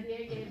 the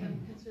IDA gave them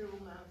a considerable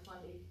amount of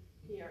funding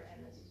here,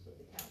 and this is what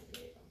the county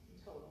gave them in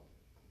total.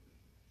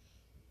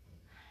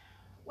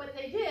 What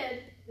they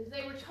did is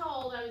they were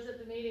told, I was at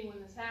the meeting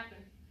when this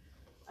happened,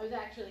 I was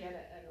actually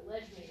at a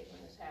ledge meeting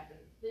when this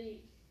happened,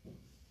 they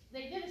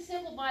did a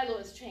simple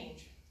bylaws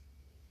change.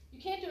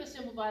 You can't do a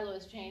simple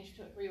bylaws change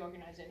to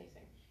reorganize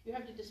anything. You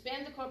have to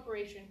disband the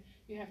corporation,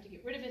 you have to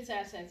get rid of its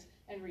assets,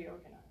 and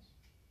reorganize.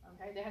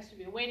 Okay? There has to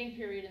be a waiting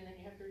period, and then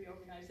you have to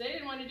reorganize. They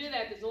didn't want to do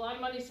that. There's a lot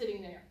of money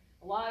sitting there.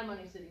 A lot of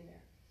money sitting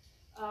there.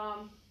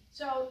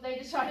 So they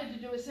decided to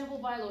do a simple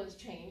bylaws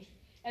change,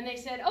 and they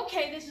said,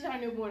 "Okay, this is our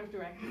new board of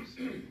directors."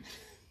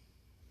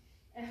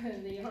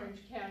 And the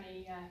Orange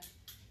County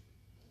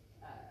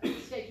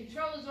State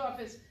Controller's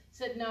Office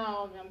said,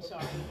 "No, I'm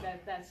sorry,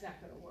 that's not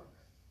going to work."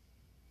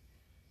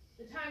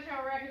 The Times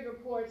Tower Record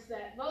reports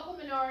that vocal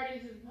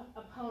minorities and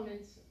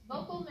opponents,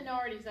 vocal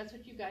minorities, that's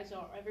what you guys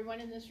are. Everyone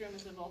in this room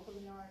is a vocal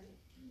minority.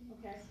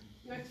 Okay?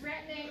 You're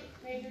threatening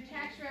major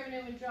tax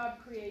revenue and job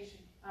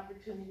creation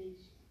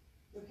opportunities.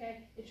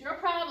 Okay? It's your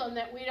problem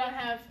that we're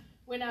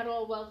not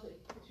all wealthy.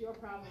 It's your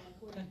problem,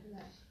 according to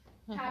that.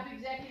 Top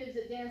executives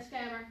at Dan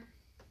Scammer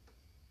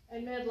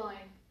and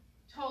Medline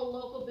told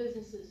local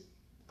businesses,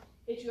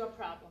 "It it's your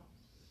problem.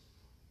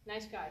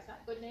 Nice guys, huh?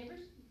 Good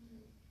neighbors?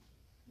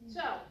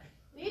 So,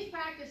 these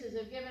practices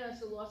have given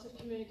us a loss of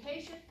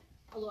communication,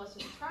 a loss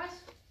of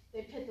trust.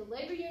 They pit the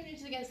labor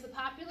unions against the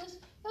populace.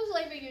 Those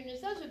labor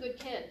unions, those are good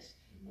kids.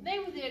 And they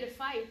were there to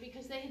fight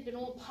because they had been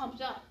all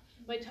pumped up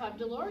by Todd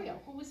DeLorio,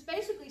 who was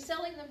basically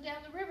selling them down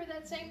the river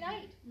that same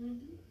night.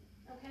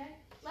 Okay?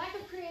 Lack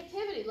of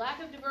creativity,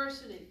 lack of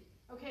diversity.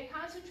 Okay,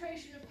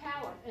 concentration of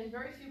power, and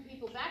very few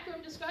people.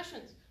 Backroom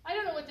discussions. I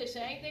don't know what they're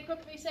saying. They could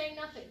be saying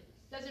nothing.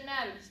 Doesn't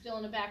matter. It's still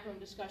in a backroom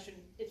discussion.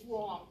 It's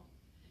wrong.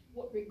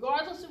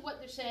 Regardless of what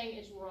they're saying,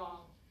 it's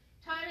wrong.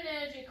 Time and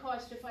energy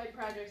cost to fight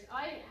projects.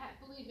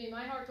 Believe me,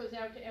 my heart goes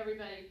out to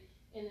everybody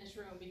in this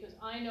room because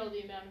I know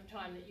the amount of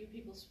time that you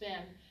people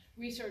spend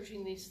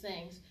researching these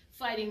things,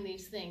 fighting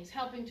these things,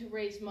 helping to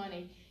raise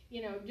money,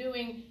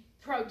 doing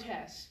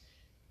protests,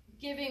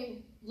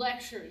 giving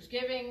lectures,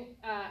 giving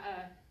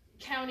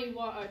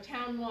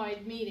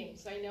town-wide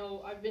meetings. I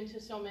know I've been to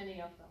so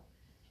many of them.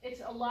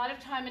 It's a lot of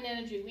time and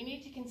energy. We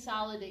need to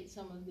consolidate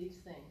some of these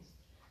things.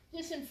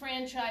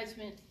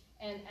 Disenfranchisement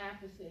and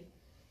apathy.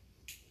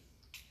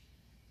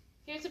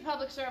 Here's a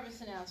public service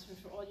announcement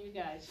for all you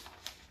guys.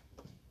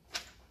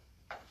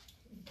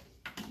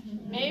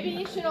 Maybe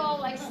you should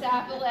all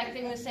stop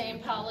electing the same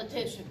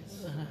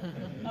politicians.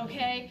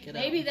 Okay?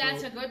 Maybe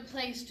that's a good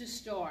place to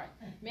start.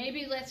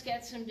 Maybe let's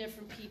get some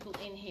different people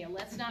in here.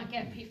 Let's not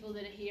get people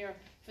that are here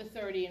for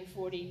 30 and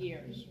 40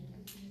 years.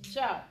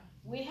 So,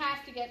 we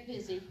have to get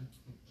busy.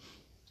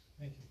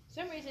 Thank you. For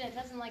some reason it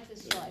doesn't like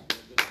this slide.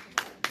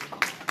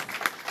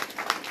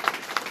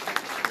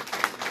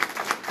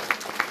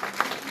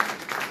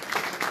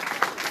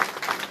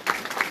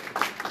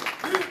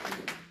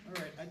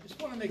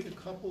 Make a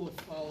couple of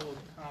follow-up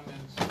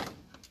comments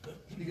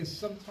because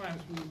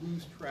sometimes we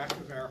lose track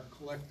of our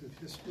collective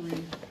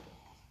history.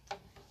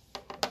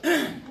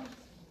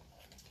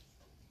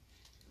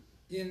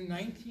 In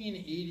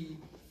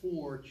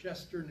 1984,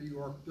 Chester, New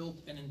York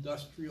built an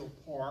industrial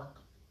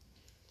park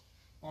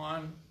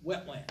on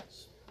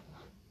wetlands.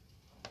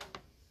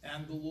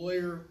 And the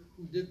lawyer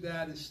who did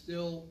that is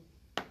still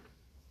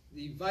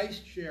the vice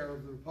chair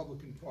of the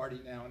Republican Party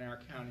now in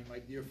our county, my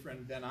dear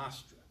friend Ben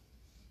Ostra,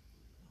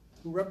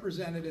 who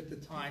represented at the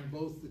time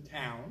both the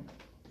town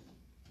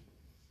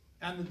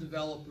and the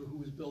developer who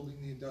was building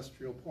the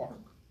industrial park.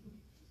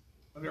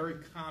 A very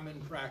common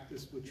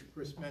practice which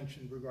Chris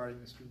mentioned regarding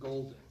Mr.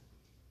 Golden.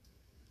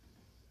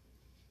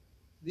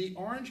 The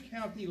Orange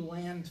County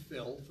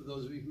landfill, for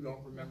those of you who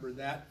don't remember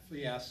that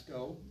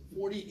fiasco,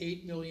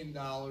 $48 million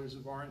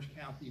of Orange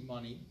County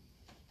money.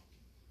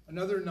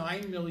 Another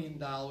 $9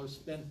 million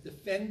spent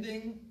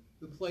defending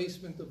the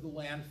placement of the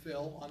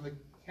landfill on the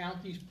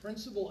county's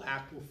principal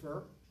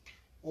aquifer,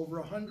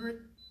 over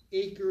 100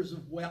 acres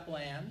of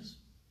wetlands,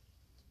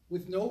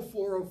 with no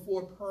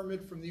 404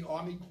 permit from the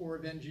Army Corps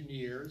of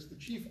Engineers. The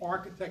chief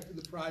architect of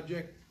the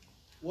project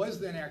was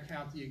then our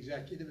county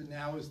executive and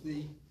now is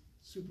the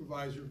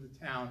supervisor of the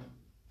town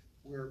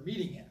we're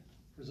meeting in,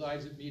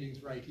 presides at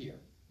meetings right here,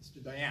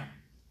 Mr. Diana.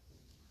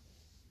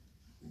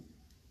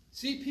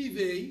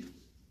 CPV,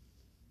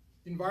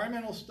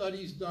 environmental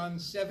studies done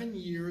 7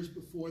 years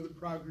before the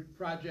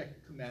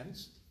project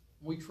commenced.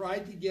 We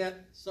tried to get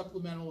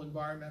supplemental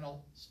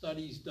environmental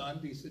studies done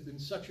because there had been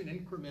such an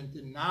increment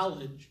in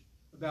knowledge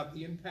about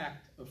the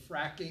impact of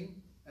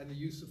fracking and the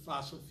use of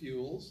fossil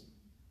fuels.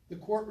 The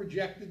court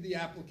rejected the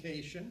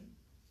application.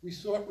 We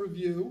sought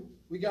review.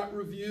 We got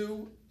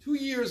review 2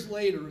 years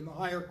later in the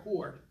higher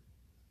court,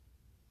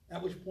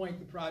 at which point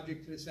the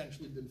project had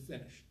essentially been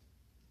finished.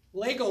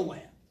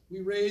 Legoland. We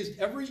raised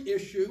every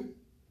issue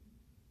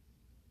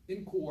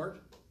in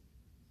court.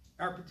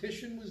 Our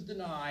petition was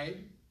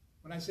denied.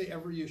 When I say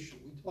every issue,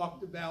 we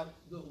talked about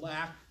the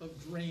lack of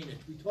drainage.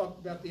 We talked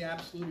about the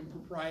absolute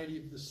impropriety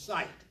of the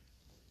site.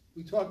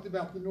 We talked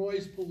about the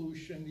noise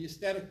pollution, the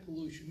aesthetic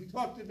pollution. We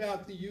talked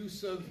about the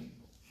use of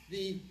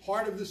the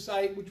part of the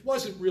site which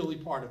wasn't really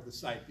part of the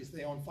site because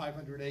they own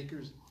 500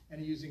 acres and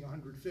are using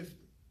 150.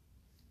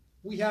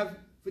 We have,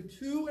 for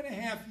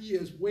 2.5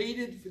 years,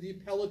 waited for the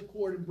appellate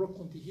court in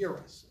Brooklyn to hear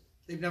us.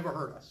 They've never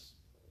heard us.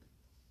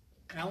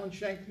 Alan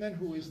Schenkman,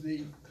 who is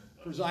the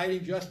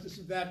presiding justice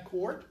of that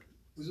court,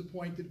 was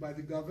appointed by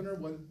the governor,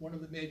 one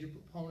of the major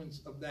proponents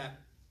of that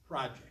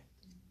project.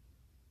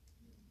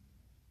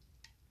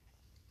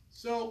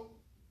 So,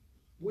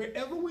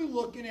 wherever we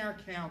look in our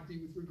county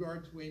with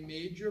regard to a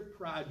major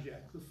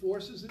project, the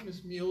forces that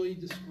Ms. Miele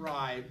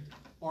described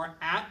are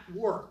at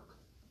work.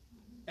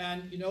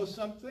 And you know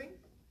something?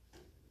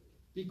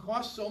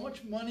 Because so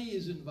much money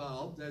is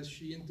involved, as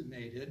she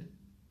intimated,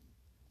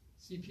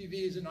 CPV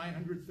is a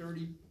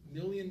 $930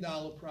 million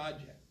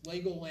project.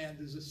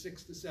 Legoland is a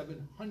 $600 to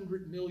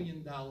 $700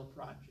 million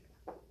project.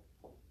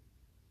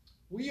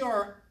 We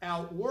are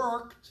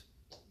outworked.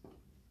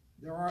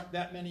 There aren't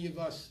that many of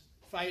us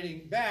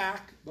fighting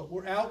back, but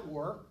we're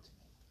outworked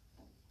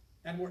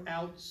and we're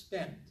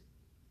outspent.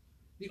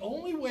 The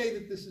only way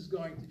that this is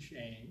going to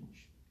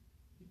change,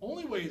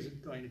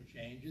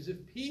 is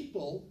if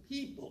people,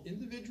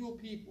 individual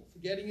people,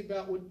 forgetting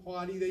about what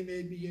party they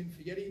may be in,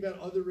 forgetting about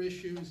other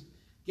issues,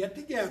 get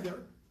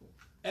together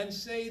and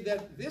say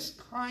that this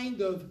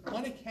kind of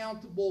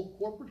unaccountable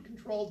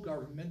corporate-controlled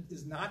government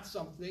is not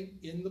something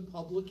in the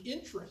public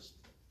interest.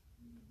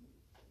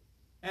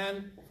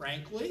 And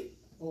frankly,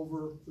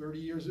 over 30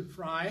 years of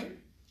trying,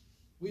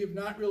 we have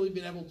not really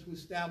been able to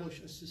establish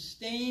a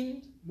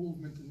sustained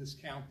movement in this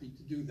county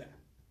to do that.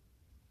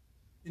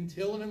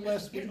 Until and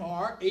unless we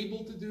are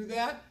able to do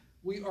that,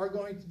 we are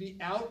going to be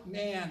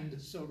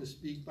outmanned, so to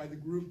speak, by the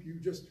group you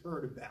just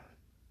heard about.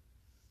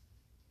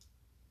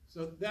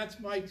 So that's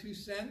my 2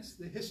 cents.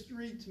 The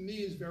history, to me,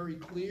 is very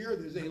clear.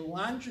 There's a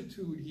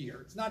longitude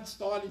here. It's not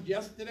started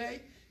yesterday.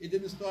 It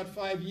didn't start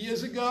 5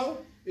 years ago.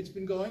 It's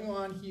been going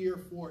on here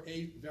for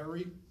a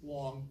very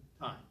long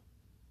time.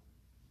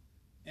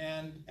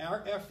 And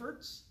our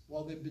efforts,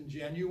 while they've been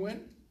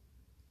genuine,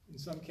 in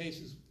some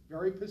cases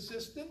very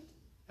persistent,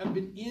 have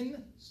been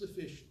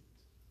insufficient.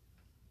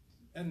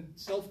 And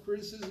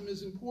self-criticism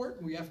is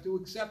important. We have to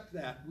accept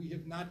that. We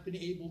have not been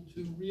able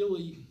to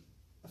really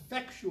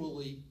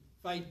effectually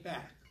fight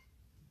back.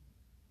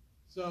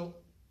 So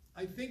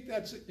I think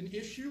that's an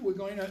issue. We're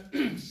going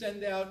to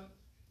send out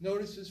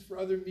notices for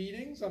other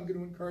meetings. I'm going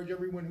to encourage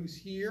everyone who's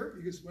here,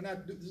 because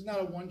this is not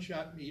a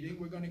one-shot meeting.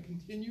 We're going to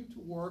continue to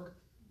work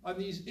on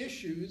these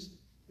issues.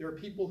 There are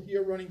people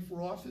here running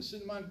for office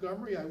in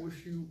Montgomery. I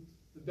wish you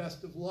the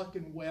best of luck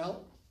and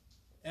well.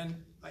 And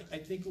I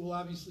think it will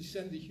obviously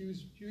send a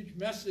huge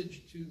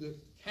message to the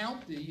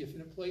county if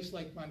in a place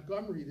like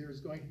Montgomery there is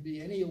going to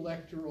be any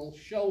electoral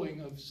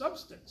showing of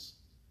substance.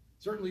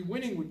 Certainly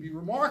winning would be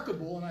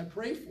remarkable, and I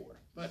pray for it.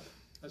 But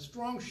a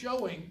strong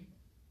showing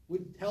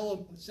would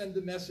send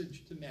a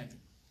message to many.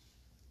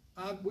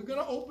 We're going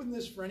to open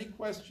this for any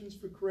questions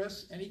for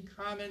Chris, any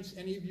comments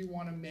any of you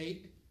want to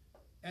make.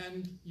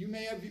 And you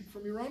may have,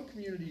 from your own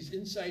communities,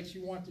 insights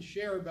you want to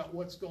share about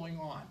what's going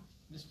on.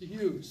 Mr.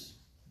 Hughes.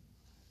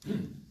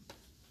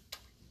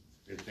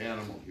 It's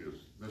Animal Hughes,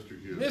 Mr.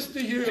 Hughes.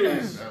 Mr.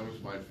 Hughes. That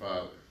was my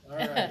father. All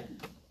right.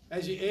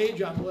 As you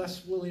age, I'm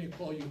less willing to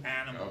call you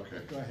Animal.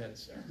 Okay. Go ahead,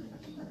 sir.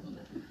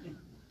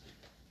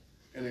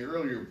 In the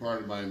earlier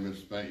part of my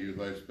misspent youth,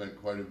 I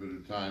spent quite a bit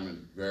of time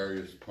in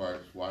various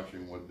parks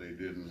watching what they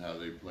did and how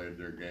they played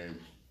their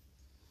games.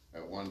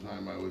 At one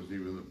time, I was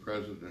even the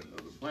president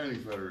of the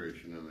Planning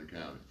Federation in the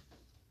county.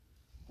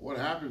 What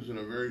happens in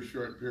a very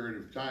short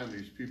period of time,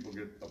 these people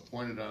get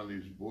appointed on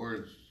these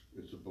boards.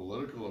 It's a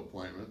political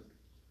appointment.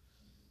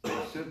 They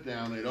sit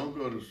down, they don't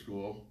go to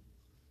school,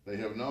 they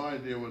have no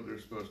idea what they're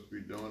supposed to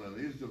be doing, and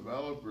these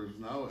developers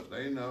know it.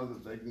 They know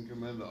that they can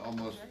come into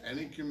almost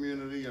any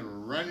community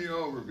and run you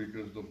over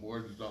because the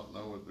boards don't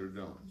know what they're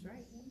doing. That's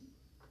right.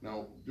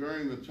 Now,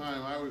 during the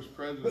time I was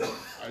president,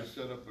 I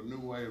set up a new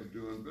way of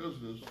doing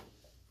business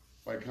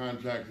by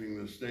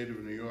contacting the state of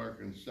New York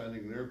and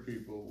sending their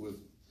people with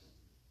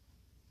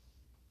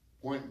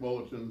point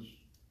bulletins.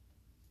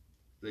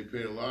 They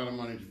paid a lot of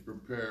money to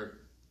prepare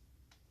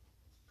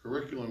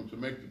curriculum to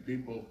make the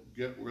people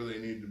get where they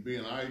need to be,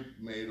 and I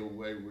made a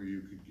way where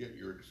you could get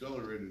your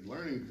accelerated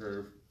learning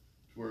curve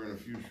to where in a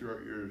few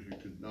short years you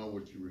could know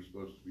what you were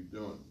supposed to be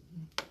doing.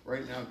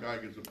 Right now, a guy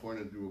gets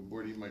appointed to a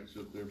board, he might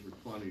sit there for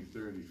 20,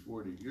 30,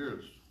 40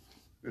 years.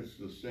 It's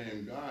the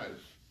same guys.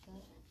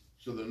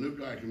 So the new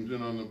guy comes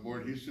in on the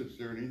board, he sits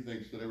there and he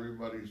thinks that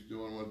everybody's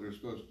doing what they're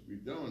supposed to be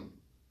doing.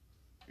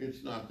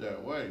 It's not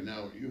that way.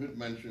 Now, you had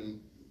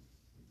mentioned,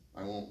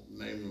 I won't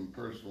name them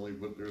personally,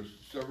 but there's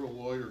several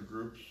lawyer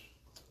groups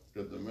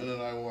that the minute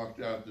I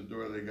walked out the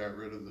door, they got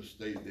rid of the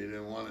state. They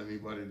didn't want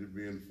anybody to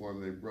be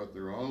informed. They brought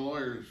their own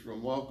lawyers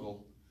from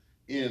local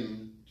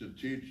in to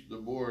teach the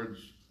boards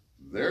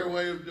their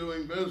way of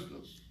doing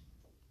business,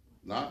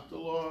 not the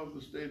law of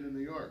the state of New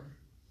York.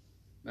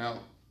 Now,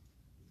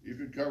 you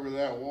could cover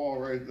that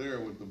wall right there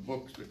with the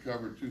books that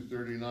cover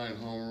 239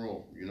 home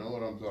rule. You know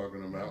what I'm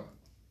talking about.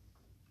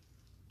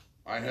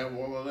 I have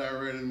all of that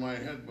right in my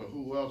head, but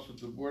who else at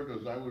the board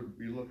does? I would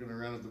be looking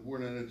around at the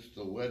board, and it's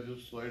the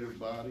legislative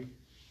body,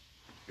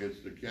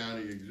 it's the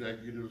county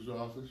executive's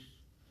office,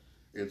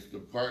 it's the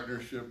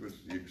partnership, it's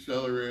the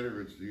accelerator,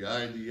 it's the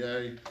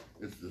IDA,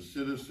 it's the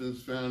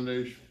Citizens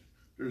Foundation.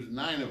 There's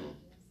 9 of them.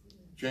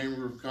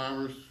 Chamber of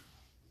Commerce.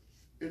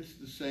 It's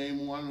the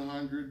same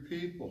 100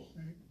 people.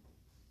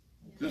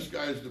 This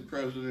guy's the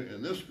president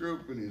in this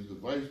group, and he's the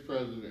vice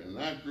president in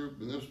that group,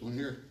 and this one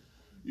here.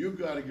 You've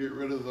got to get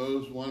rid of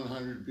those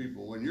 100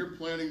 people. When your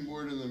planning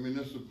board in the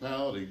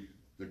municipality,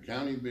 the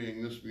county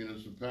being this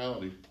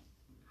municipality,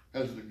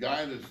 has the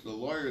guy that's the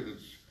lawyer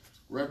that's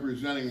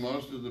representing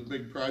most of the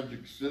big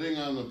projects sitting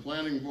on the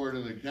planning board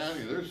in the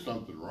county, there's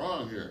something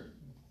wrong here.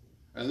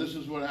 And this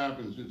is what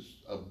happens. It's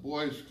a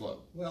boys' club.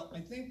 Well, I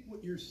think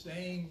what you're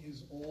saying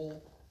is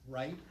all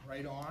right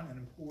on and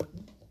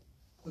important.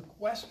 The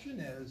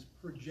question is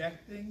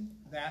projecting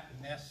that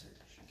message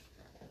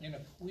in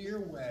a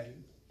clear way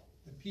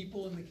that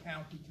people in the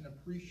county can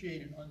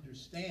appreciate and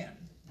understand.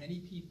 Many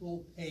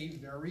people pay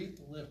very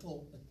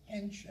little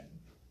attention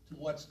to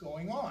what's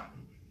going on.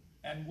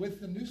 And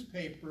with the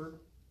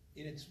newspaper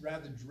in its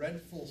rather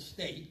dreadful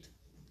state,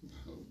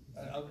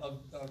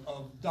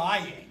 of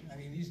dying. I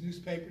mean, these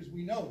newspapers,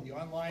 we know, the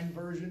online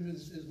version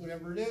is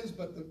whatever it is,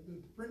 but the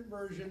print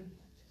version,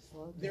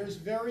 there's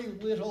very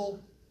little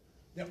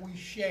that we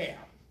share.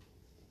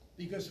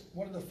 Because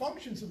one of the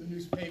functions of the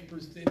newspaper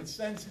is to, in a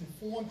sense,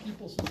 inform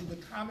people so there's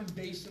a common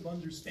base of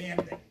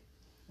understanding.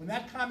 When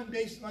that common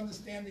base of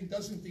understanding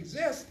doesn't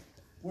exist,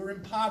 we're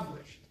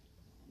impoverished.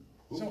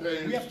 So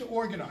we have to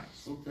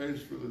organize. Who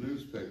pays for the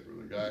newspaper?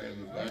 The guy in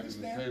the back of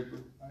the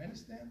paper? I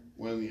understand.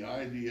 When the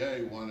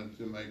IDA wanted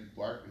to make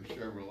Barton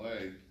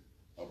Chevrolet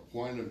a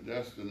point of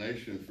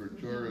destination for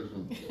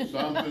tourism,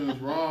 something's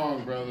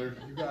wrong, brother.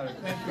 You got it.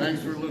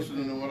 Thanks for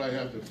listening to what I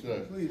have to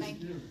say. Please.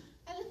 Thank you.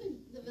 I live in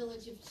the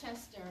village of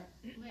Chester.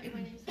 My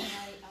name is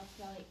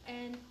Miele,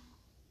 and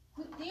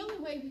the only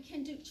way we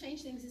can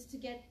change things is to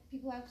get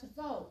people out to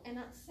vote. And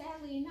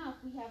sadly enough,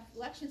 we have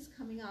elections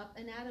coming up,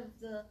 and out of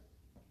the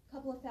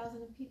couple of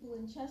thousand of people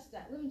in Chester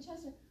that live in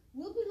Chester,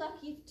 we'll be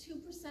lucky if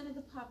 2% of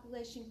the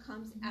population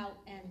comes out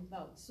and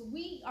votes. So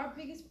our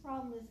biggest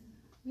problem is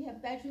we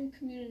have bedroom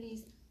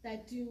communities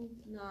that do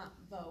not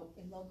vote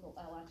in local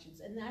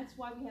elections. And that's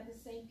why we have the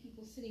same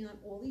people sitting on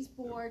all these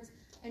boards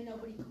and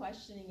nobody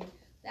questioning it.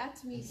 That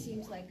to me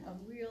seems like a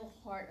real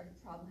heart of the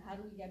problem. How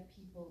do we get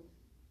people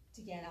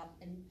to get up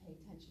and pay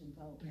attention and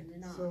vote? And they're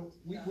not. So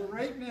we're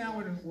right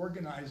now in an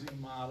organizing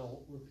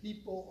model where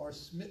people are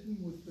smitten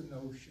with the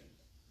notion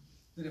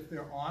that if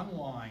they're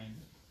online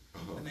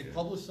and they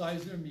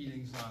publicize their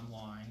meetings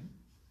online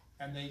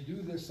and they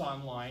do this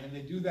online and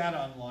they do that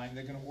online,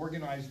 they're going to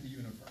organize the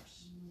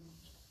universe.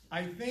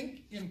 I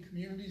think in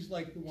communities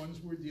like the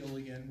ones we're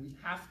dealing in, we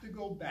have to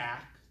go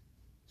back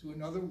to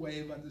another way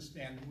of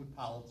understanding what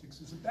politics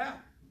is about.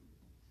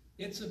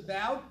 It's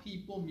about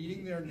people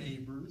meeting their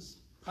neighbors,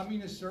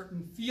 coming to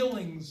certain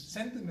feelings,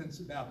 sentiments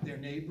about their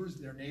neighbors,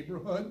 their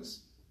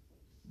neighborhoods,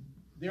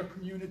 their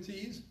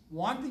communities,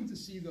 wanting to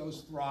see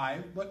those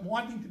thrive, but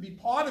wanting to be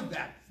part of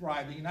that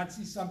thriving and not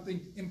see something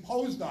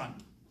imposed on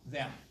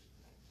them.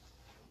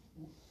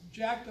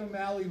 Jack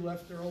O'Malley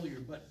left earlier,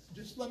 but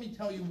just let me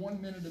tell you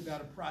 1 minute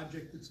about a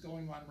project that's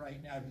going on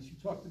right now, because you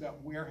talked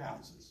about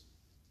warehouses.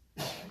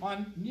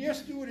 Near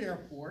Stewart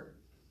Airport,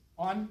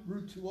 on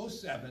Route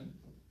 207,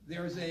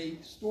 there's a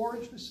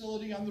storage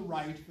facility on the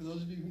right, for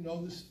those of you who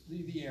know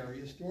the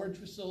area, storage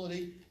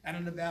facility, and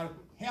in about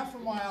half a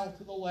mile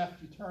to the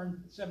left, you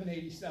turn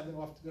 787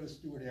 off to go to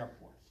Stewart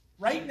Airport.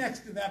 Right next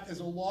to that, there's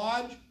a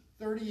large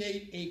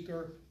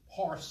 38-acre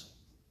parcel.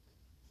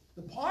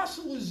 The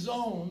parcel is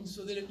zoned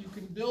so that you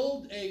can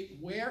build a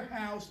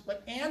warehouse,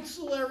 but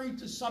ancillary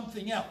to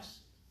something else.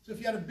 So if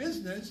you had a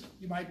business,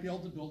 you might be able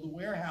to build a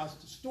warehouse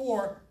to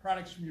store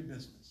products from your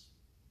business.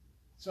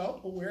 So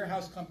a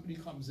warehouse company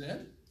comes in,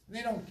 and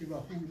they don't give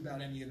a hoot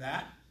about any of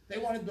that. They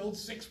want to build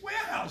 6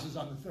 warehouses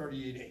on the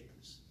 38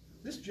 acres.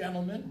 This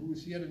gentleman who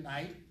was here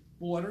tonight,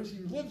 Borders, he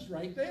lives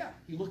right there.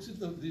 He looks at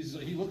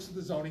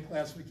the zoning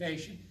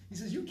classification. He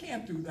says, you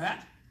can't do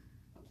that.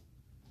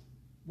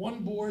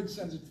 One board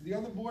sends it to the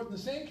other board, and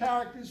the same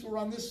characters who are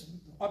on this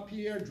up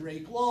here,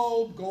 Drake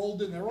Loeb,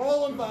 Golden, they're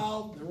all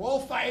involved. They're all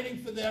fighting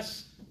for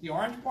this. The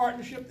Orange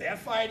Partnership, they're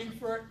fighting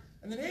for it.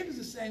 And the neighbors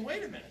are saying,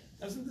 wait a minute,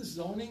 doesn't this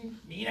zoning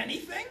mean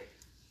anything?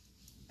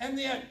 And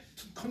they're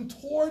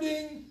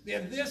contorting,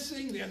 they're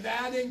thising, they're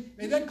thatting.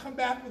 They then come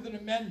back with an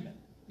amendment.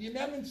 The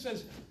amendment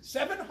says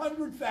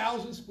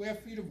 700,000 square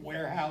feet of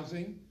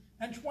warehousing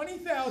and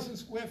 20,000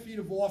 square feet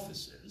of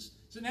offices.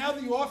 So now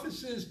the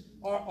offices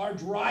are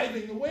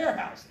driving the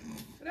warehousing.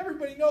 But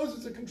everybody knows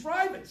it's a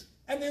contrivance.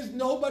 And there's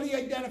nobody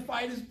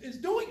identified as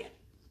doing it.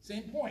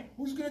 Same point.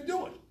 Who's going to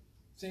do it?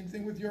 Same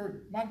thing with your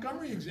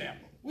Montgomery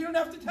example. We don't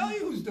have to tell you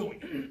who's doing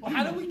it. Well,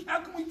 how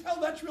can we tell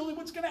that's really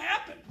what's going to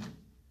happen?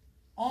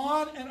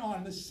 On and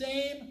on. The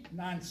same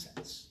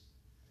nonsense.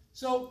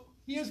 So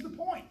here's the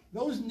point.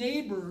 Those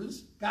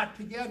neighbors got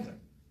together.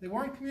 They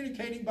weren't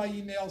communicating by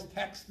emails,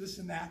 text, this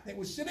and that. They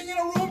were sitting in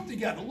a room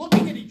together,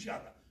 looking at each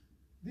other,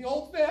 the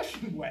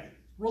old-fashioned way,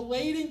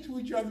 relating to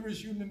each other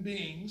as human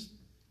beings,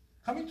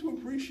 coming to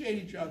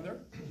appreciate each other.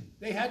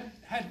 They had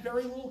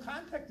very little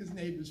contact as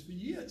neighbors for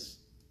years.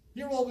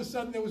 Here, all of a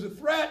sudden, there was a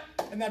threat,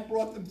 and that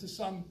brought them to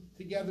some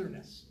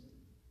togetherness.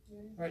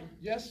 All right,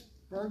 yes,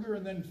 Berger,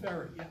 and then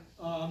Ferry. Yeah.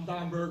 I'm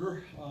Don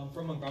Berger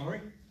from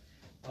Montgomery,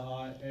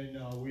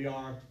 and we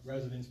are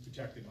residents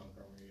protected Montgomery.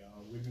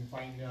 We've been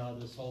fighting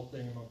this whole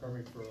thing in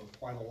Montgomery for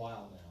quite a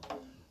while now.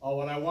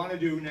 What I want to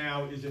do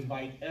now is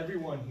invite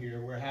everyone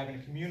here. We're having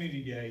a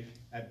community day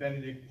at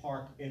Benedict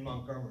Park in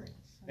Montgomery.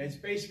 And it's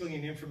basically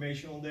an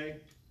informational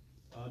day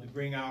to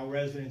bring our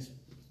residents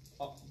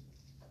up,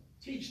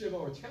 teach them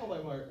or tell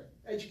them or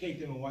educate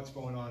them on what's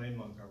going on in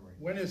Montgomery.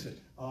 When is it?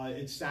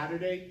 It's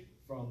Saturday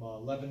from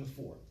 11 to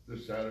 4.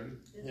 This Saturday?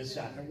 This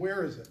Saturday. And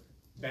where is it?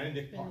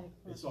 Benedict Park.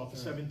 It's off of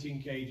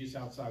 17K just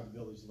outside the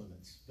village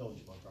limits,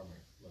 Village of Montgomery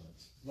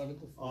limits. 11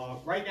 to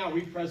 4. Right now,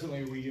 we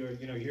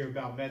hear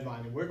about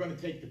Medline, and we're going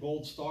to take the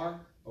gold star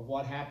of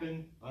what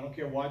happened. I don't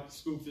care what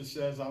Scoofus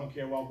says. I don't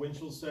care what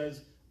Winchell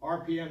says.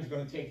 RPM is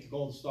going to take the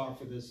gold star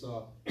for this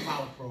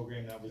pilot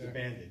program that was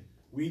abandoned.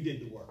 We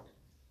did the work.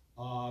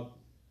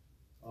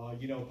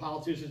 You know,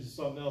 politicians is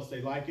something else,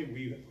 they like it.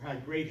 We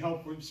had great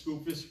help from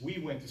Scoofus. We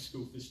went to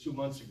Scoofus 2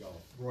 months ago,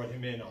 brought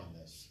him in on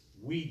this.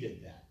 We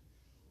did that.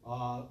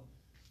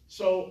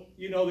 So,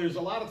 you know, there's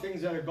a lot of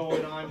things that are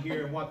going on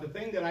here, and the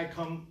thing that I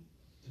come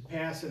to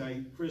pass,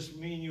 and Chris,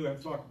 me and you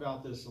have talked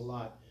about this a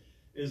lot,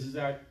 is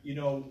that, you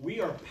know,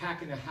 we are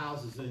packing the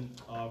houses in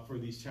for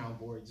these town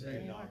boards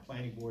and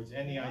planning boards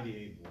and the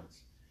IDA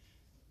boards.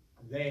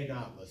 They're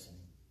not listening.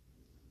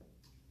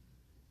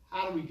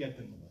 How do we get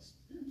them to listen?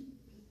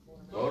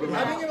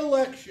 Having an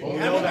election, Well, we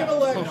having know an that.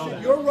 election, We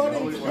know you're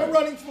that. you're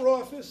running for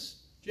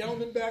office,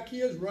 gentleman back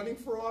here is running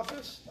for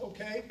office,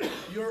 okay?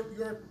 You're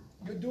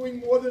doing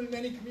more than in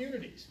many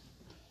communities.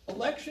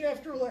 Election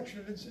after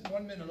election, it's in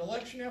 1 minute,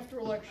 election after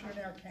election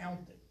in our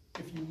county.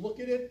 If you look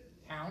at it,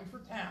 town for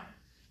town,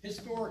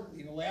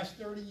 historically, in the last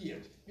 30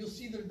 years, you'll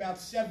see that about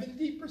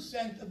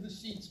 70% of the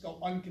seats go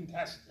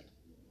uncontested.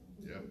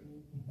 Yep.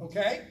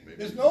 Okay?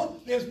 There's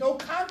no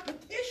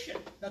competition.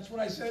 That's what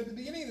I said at the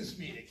beginning of this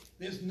meeting.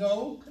 There's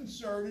no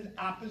concerted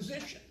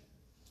opposition.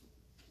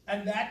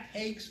 And that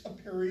takes a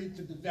period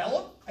to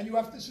develop, and you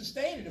have to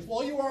sustain it. If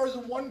all you are is a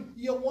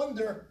one-year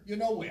wonder, you're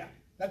nowhere.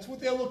 That's what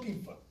they're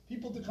looking for.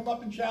 People to come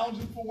up and challenge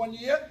them for 1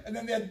 year, and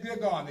then they're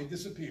gone. They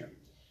disappear.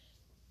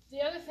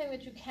 The other thing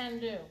that you can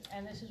do,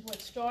 and this is what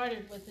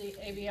started with the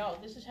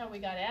ABO, this is how we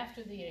got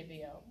after the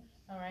ABO,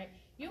 all right?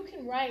 You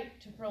can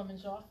write to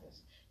Perlman's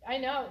office. I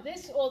know,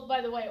 this, all,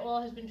 by the way,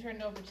 all has been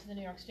turned over to the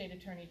New York State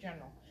Attorney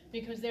General,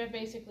 because they're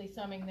basically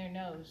thumbing their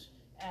nose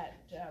at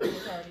the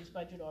authority's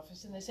budget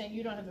office, and they're saying,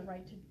 you don't have the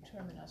right to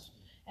determine us.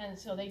 And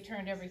so they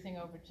turned everything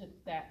over to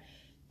that.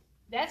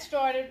 That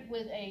started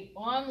with an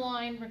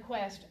online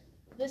request.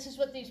 This is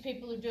what these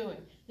people are doing.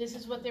 This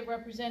is what they're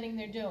representing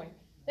they're doing.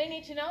 They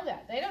need to know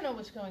that. They don't know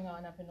what's going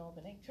on up in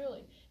Albany,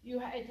 truly.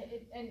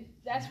 And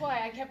that's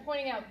why I kept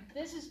pointing out,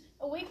 this is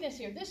a weakness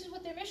here. This is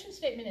what their mission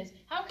statement is.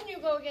 How can you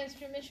go against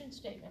your mission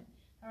statement?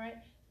 All right?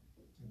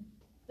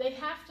 They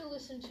have to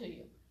listen to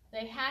you.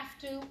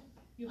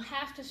 You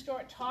have to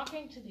start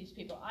talking to these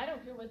people. I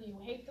don't care whether you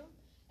hate them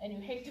and you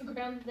hate the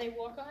ground that they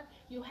walk on.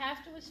 You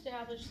have to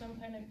establish some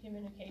kind of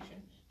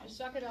communication. Just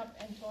suck it up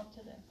and talk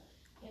to them.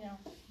 You know,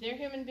 they're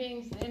human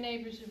beings. They're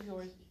neighbors of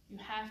yours. You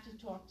have to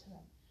talk to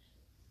them.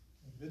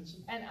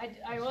 Vincent? And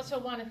I also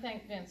want to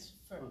thank Vince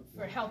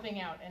for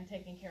helping out and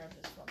taking care of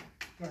this for me.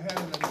 Go ahead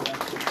and then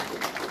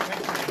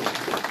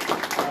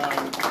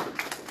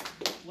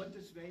What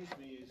dismays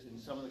me is in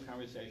some of the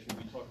conversation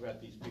we talk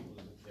about these people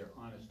as if they're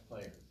honest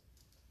players.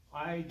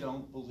 I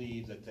don't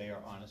believe that they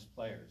are honest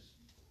players.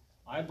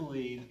 I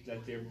believe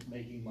that they're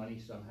making money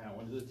somehow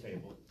under the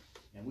table,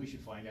 and we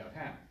should find out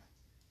how.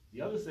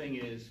 The other thing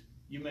is,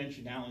 you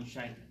mentioned Alan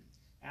Shankman.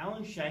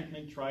 Alan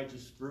Shankman tried to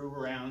screw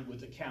around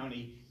with the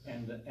county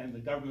and the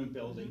government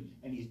building,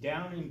 and he's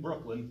down in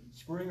Brooklyn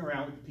screwing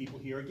around with the people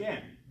here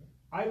again.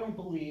 I don't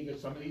believe that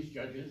some of these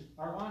judges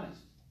are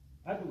honest.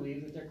 I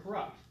believe that they're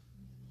corrupt.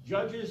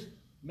 Judges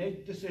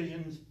make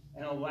decisions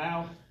and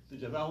allow the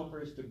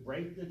developers to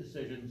break the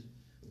decisions,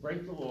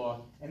 break the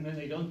law, and then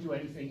they don't do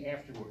anything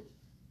afterwards.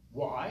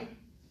 Why?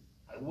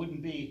 It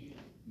wouldn't be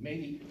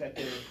maybe that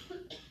they're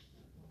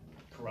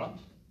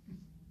corrupt,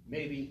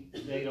 maybe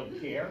they don't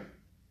care,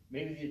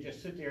 maybe they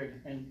just sit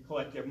there and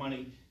collect their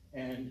money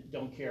and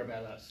don't care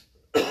about us.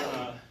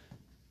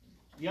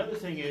 The other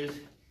thing is,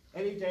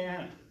 Eddie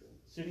Diana,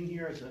 sitting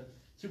here as a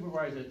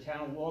supervisor at the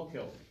town of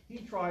Wallkill, he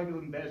tried to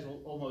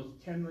embezzle almost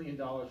 $10 million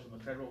from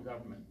the federal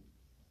government.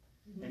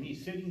 And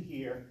he's sitting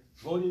here,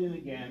 voted in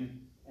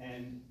again,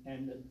 and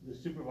the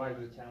supervisor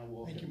of the town of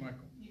Wallkill. Thank you,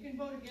 Michael. You can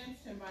vote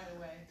against him, by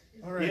the way.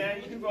 All right. Yeah,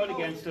 you can vote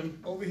against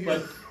them, Over here.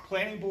 but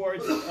planning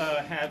boards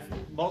have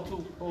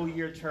multiple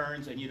year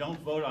terms and you don't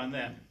vote on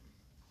them.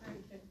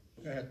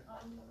 Go ahead.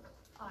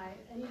 Hi,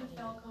 Anita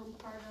Falcone,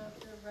 part of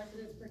the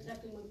Residents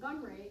Protecting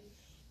Montgomery,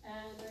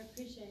 and I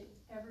appreciate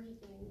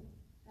everything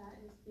that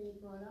is being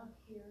brought up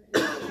here.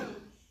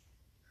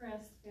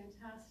 Chris,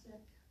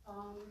 fantastic.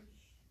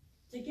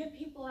 To get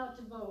people out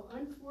to vote,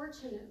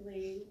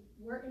 unfortunately,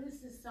 we're in a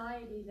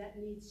society that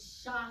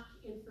needs shock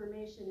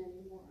information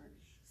anymore.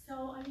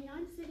 So, I mean,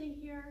 I'm sitting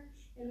here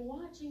and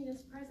watching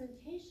this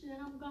presentation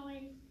and I'm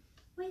going,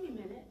 wait a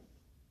minute,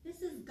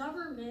 this is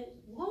government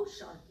loan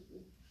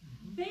sharking.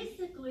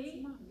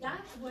 Basically,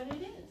 that's what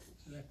it is.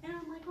 And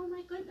I'm like, oh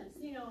my goodness,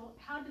 you know,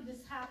 how did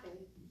this happen?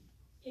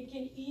 It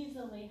can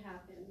easily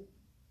happen.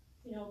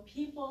 You know,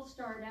 people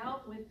start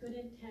out with good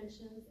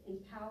intentions and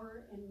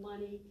power and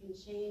money can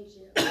change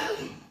you.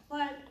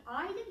 But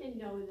I didn't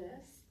know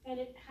this, and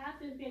it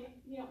hasn't been,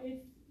 you know,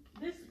 it's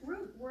this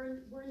group,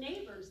 we're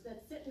neighbors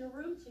that sit in a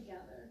room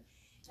together.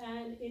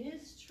 And it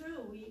is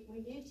true, we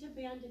need to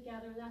band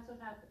together, and that's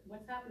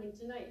what's happening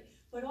tonight.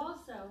 But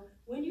also,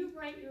 when you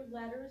write your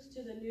letters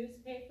to the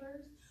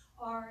newspapers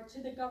or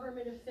to the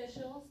government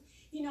officials,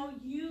 you know,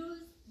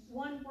 use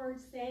one word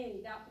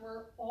saying that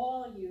we're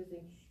all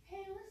using.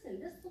 Hey, listen,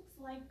 this looks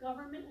like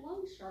government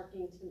loan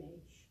sharking to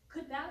me.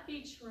 Could that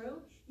be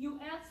true? You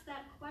ask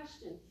that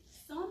question.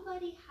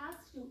 Somebody has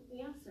to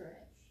answer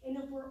it. And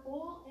if we're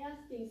all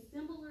asking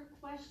similar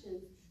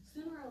questions,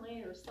 sooner or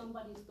later,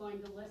 somebody's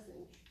going to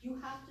listen. You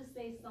have to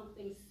say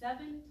something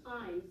 7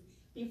 times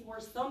before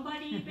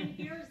somebody even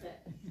hears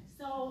it.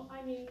 So,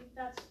 I mean,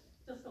 that's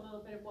just a little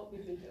bit of what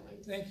we've been doing.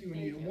 Thank you,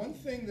 Anita. One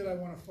thing that I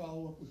want to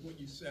follow up with what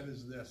you said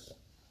is this.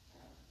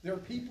 There are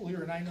people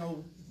here, and I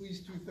know at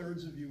least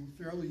 2/3 of you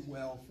fairly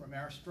well from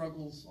our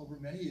struggles over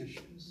many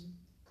issues,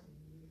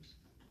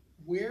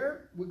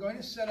 where we're going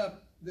to set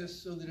up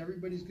this so that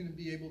everybody's going to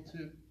be able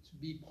to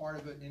be part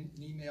of an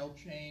email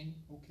chain,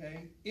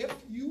 okay? If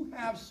you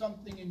have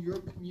something in your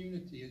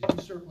community, as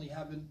you certainly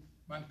have in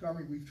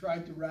Montgomery, we've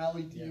tried to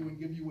rally to you and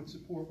give you what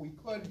support we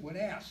could when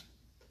asked.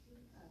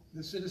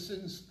 The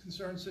citizens,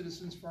 concerned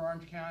citizens for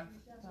Orange County,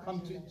 come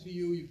to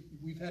you,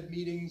 we've had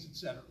meetings,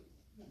 etc.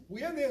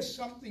 Where there's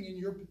something in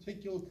your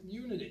particular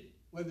community,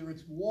 whether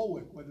it's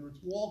Warwick, whether it's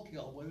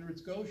Wallkill, whether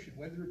it's Goshen,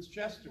 whether it's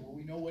Chester, where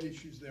we know what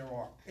issues there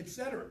are,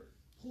 etc.,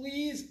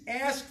 please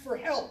ask for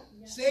help.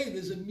 Say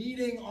there's a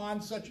meeting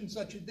on such and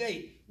such a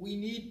date. We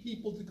need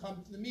people to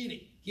come to the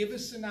meeting. Give a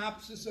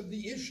synopsis of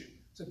the issue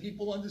so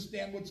people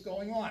understand what's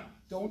going on.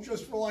 Don't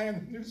just rely on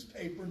the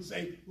newspaper and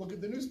say, look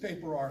at the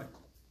newspaper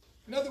article.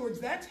 In other words,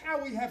 that's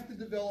how we have to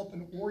develop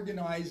an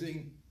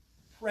organizing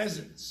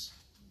presence.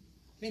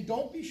 Okay,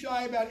 don't be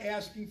shy about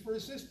asking for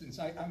assistance.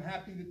 I'm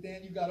happy that,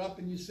 Dan, you got up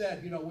and you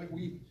said, you know,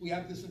 we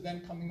have this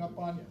event coming up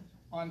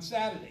on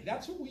Saturday.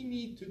 That's what we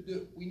need to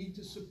do. We need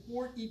to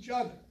support each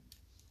other.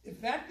 If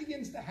that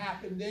begins to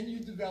happen, then you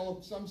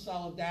develop some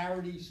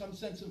solidarity, some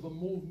sense of a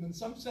movement,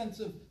 some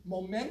sense of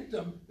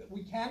momentum that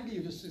we can be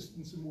of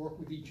assistance and work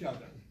with each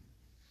other.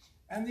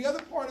 And the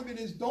other part of it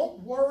is, don't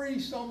worry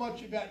so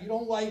much about you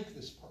don't like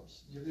this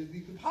person.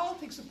 The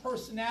politics of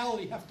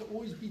personality have to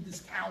always be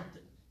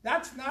discounted.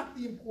 That's not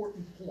the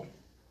important point.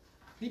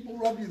 People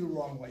rub you the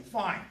wrong way.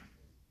 Fine.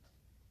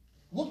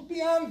 Look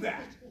beyond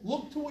that.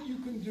 Look to what you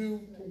can do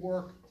to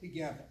work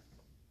together.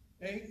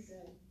 Okay?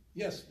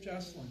 Yes,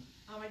 Jocelyn.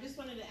 I just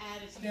wanted to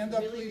add, if Stand you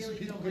up, really, please, so really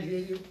people don't can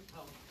like, hear you.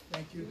 oh,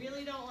 Thank you. you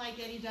really don't like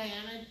Eddie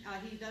Diana,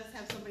 he does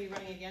have somebody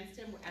running against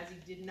him, as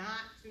he did not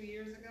 2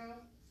 years ago.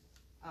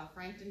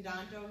 Frank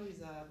D'Andanto, who's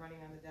running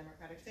on the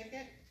Democratic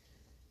ticket.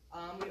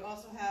 We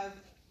also have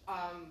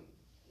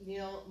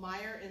Neil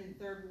Meyer in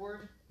 3rd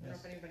Ward. I don't know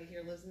if anybody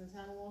here lives in the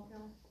town of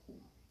Wallkill.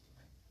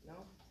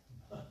 No?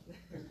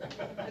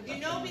 If you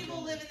know people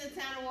who live in the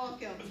town of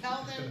Wallkill,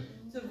 tell them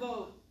to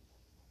vote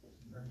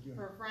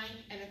for Frank,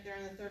 and if they're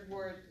in the 3rd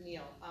Ward,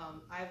 Neil.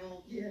 I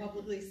will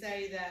publicly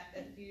say that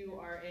if you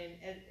are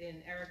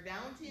in Eric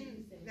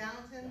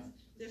Valentin's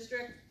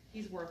district,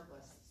 he's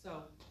worthless.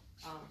 So,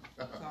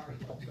 sorry.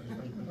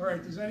 All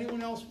right, does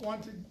anyone else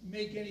want to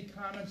make any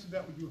comments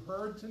about what you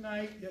heard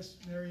tonight? Yes,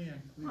 Mary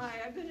Ann, please.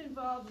 Hi, I've been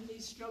involved in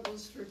these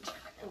struggles for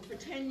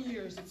 10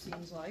 years, it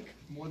seems like.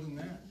 More than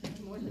that.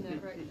 More than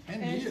that, right.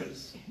 10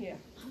 years? Yeah.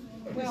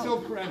 Well,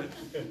 still credit.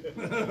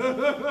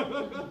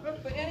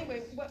 But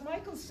anyway, what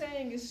Michael's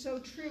saying is so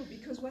true,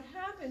 because what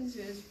happens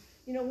is,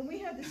 you know, when we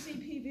had the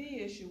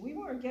CPV issue, we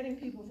weren't getting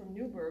people from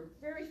Newburgh.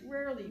 Very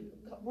rarely,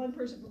 one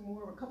person from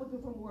Warwick, a couple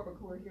people from Warwick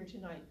who are here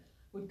tonight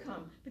would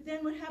come. But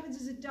then what happens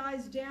is it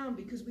dies down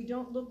because we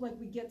don't look like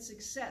we get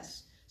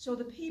success. So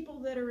the people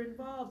that are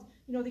involved,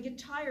 you know, they get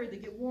tired, they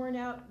get worn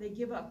out, they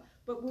give up.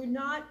 But we're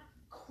not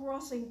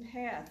crossing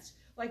paths.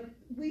 Like,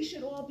 we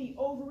should all be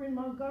over in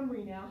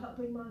Montgomery now,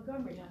 helping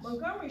Montgomery. Yes.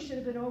 Montgomery should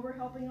have been over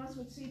helping us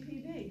with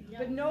CPV. Yep.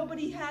 But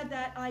nobody had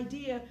that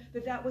idea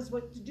that that was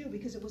what to do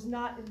because it was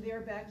not in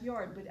their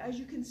backyard. But as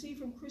you can see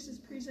from Chris's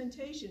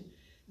presentation,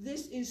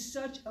 this is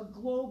such a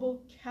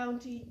global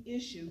county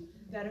issue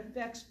that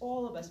affects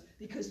all of us,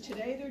 because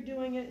today they're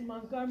doing it in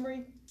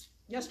Montgomery,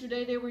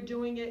 yesterday they were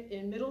doing it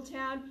in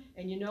Middletown,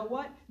 and you know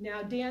what?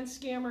 Now Dan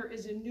Scammer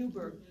is in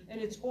Newburgh, and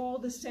it's all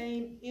the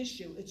same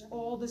issue. It's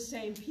all the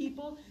same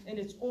people, and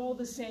it's all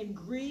the same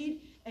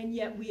greed, and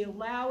yet we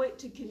allow it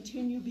to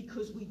continue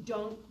because we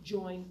don't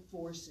join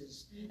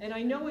forces. And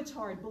I know it's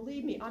hard.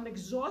 Believe me, I'm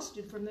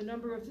exhausted from the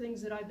number of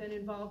things that I've been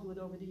involved with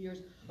over the years,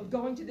 of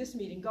going to this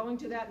meeting, going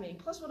to that meeting,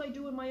 plus what I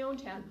do in my own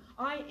town.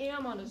 I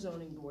am on a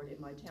zoning board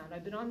in my town.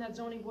 I've been on that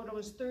zoning board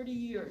almost 30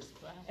 years.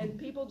 And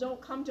people don't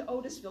come to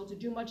Otisville to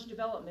do much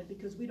development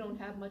because we don't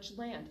have much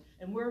land.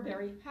 And we're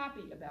very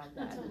happy about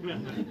that.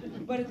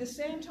 But at the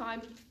same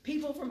time,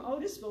 people from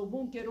Otisville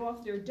won't get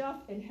off their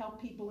duff and help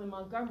people in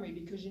Montgomery,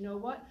 because you know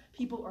what?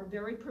 People are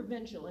very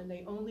provincial and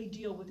they only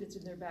deal with what's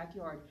in their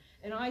backyard.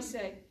 And I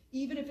say,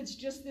 even if it's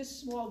just this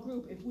small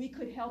group, if we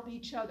could help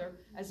each other,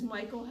 as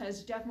Michael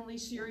has definitely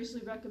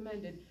seriously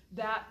recommended,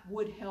 that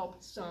would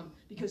help some.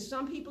 Because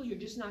some people, you're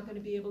just not going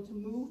to be able to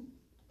move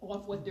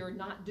off what they're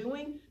not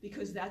doing,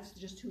 because that's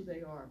just who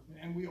they are.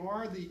 And we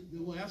are, the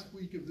last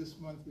week of this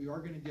month, we are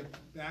going to get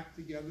back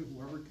together,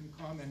 whoever can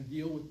come, and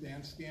deal with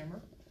Dan Scammer,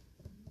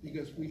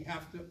 because we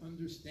have to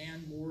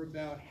understand more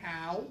about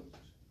how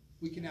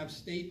we can have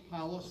state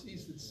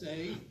policies that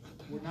say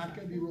we're not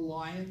going to be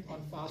reliant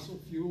on fossil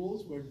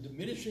fuels, we're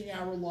diminishing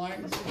our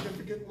reliance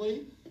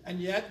significantly, and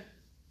yet,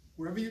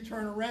 wherever you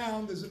turn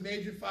around, there's a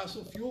major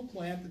fossil fuel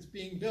plant that's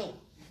being built.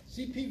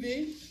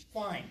 CPV,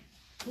 fine.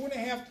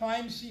 2.5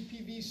 times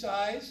CPV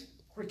size,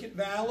 Cricket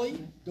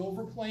Valley,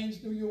 Dover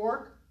Plains, New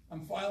York.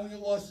 I'm filing a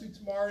lawsuit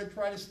tomorrow to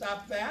try to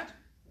stop that.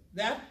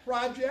 That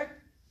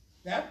project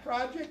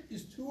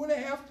is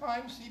 2.5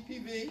 times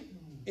CPV.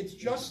 It's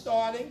just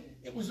starting.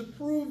 It was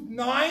approved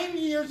 9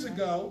 years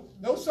ago.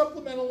 No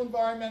supplemental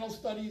environmental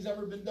study has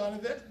ever been done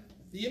of it.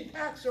 The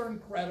impacts are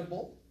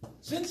incredible.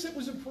 Since it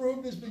was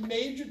approved, there's been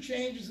major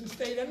changes in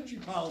state energy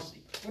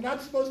policy. We're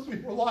not supposed to be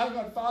relying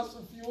on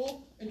fossil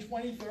fuel in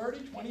 2030,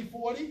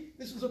 2040.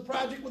 This is a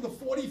project with a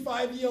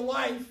 45-year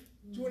life,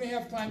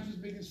 2.5 times as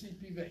big as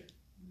CPV.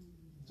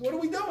 So what are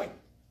we doing?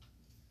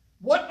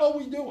 What are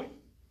we doing?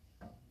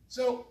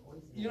 So,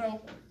 you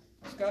know,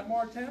 Scott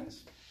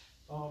Martens?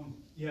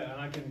 Yeah,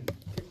 and I can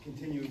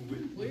continue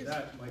with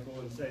that, Michael,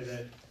 and say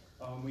that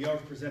we are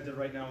presented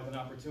right now with an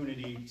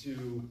opportunity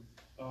to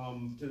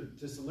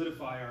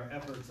solidify our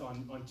efforts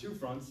on two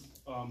fronts.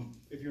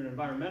 If you're an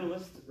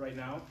environmentalist right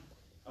now,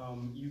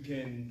 you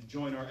can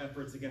join our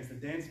efforts against the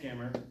Dan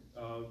Scammer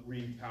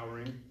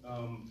repowering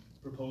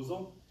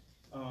proposal,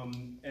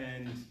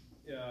 and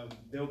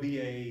there'll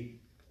be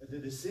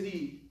the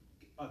city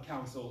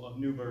council of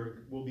Newburgh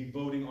will be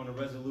voting on a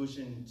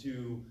resolution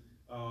to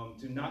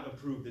not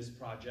approve this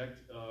project,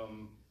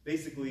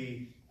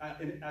 basically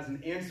as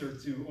an answer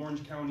to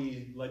Orange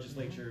County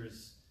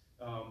legislature's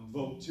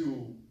vote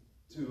to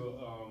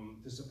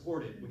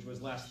support it, which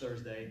was last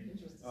Thursday,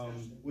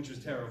 which was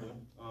terrible,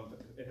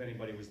 if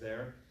anybody was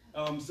there.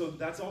 So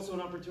that's also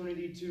an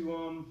opportunity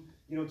to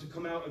to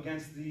come out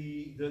against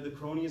the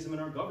cronyism in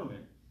our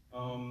government.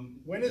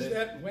 When is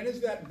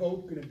that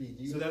vote going to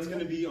be? So that's going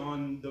to be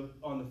on the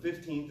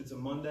 15th. It's a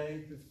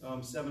Monday,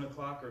 7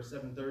 o'clock or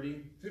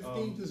 7:30.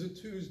 15th is a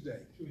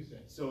Tuesday.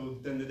 So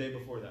then the day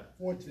before that.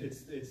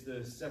 14th. It's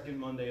the second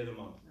Monday of the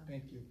month.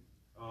 Thank you.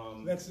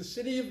 So that's the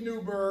city of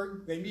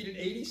Newburgh. They meet at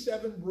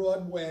 87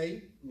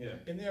 Broadway. Yeah.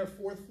 In their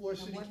 4th floor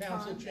city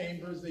council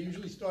chambers. They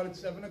usually start at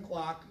 7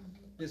 o'clock.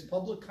 There's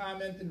public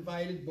comment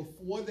invited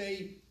before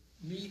they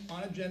meet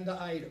on agenda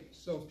items.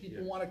 So if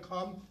people want to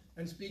come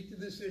and speak to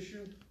this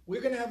issue,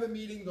 we're going to have a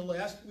meeting the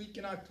last week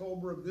in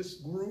October of this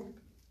group.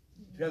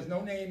 It has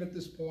no name at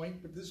this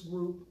point, but this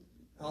group.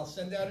 I'll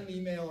send out an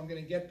email. I'm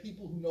going to get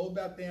people who know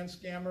about Dan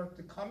Scammer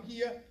to come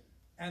here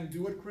and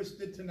do what Chris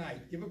did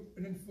tonight. Give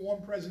an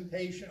informed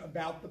presentation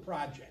about the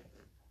project.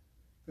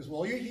 Because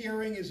all you're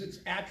hearing is its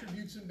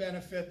attributes and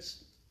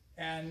benefits.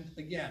 And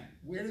again,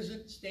 where does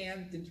it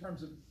stand in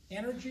terms of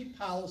energy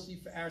policy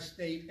for our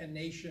state and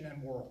nation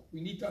and world?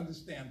 We need to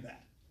understand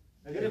that.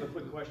 I did have a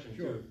quick question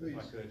too, please. if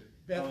I could.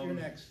 Beth, you're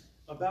next.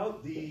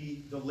 About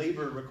the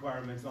labor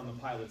requirements on the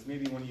pilots,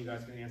 maybe one of you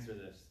guys can answer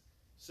this.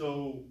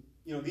 So,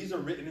 these are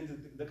written into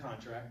the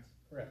contract.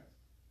 Correct.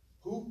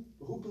 Who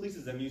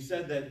polices them? You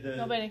said that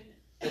Nobody.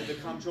 That the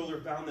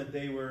comptroller found that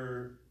they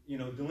were,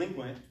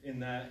 delinquent in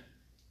that.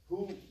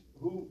 Who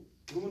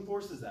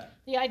enforces that?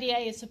 The IDA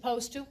is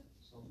supposed to.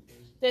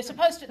 They're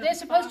supposed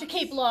to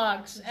keep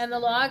logs, and the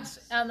logs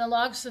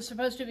are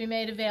supposed to be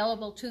made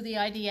available to the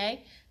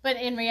IDA, but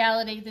in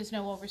reality, there's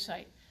no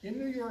oversight. In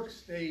New York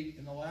State,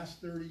 in the last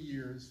 30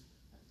 years,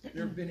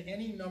 there have been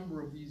any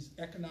number of these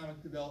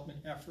economic development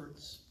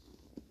efforts,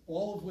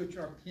 all of which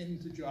are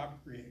pinned to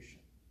job creation.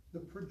 The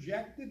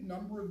projected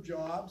number of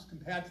jobs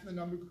compared to the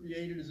number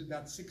created is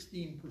about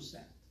 16%.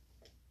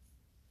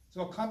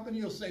 So a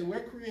company will say,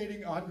 we're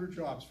creating 100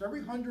 jobs. For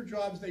every 100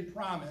 jobs they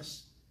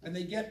promise, and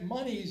they get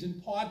monies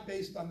in part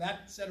based on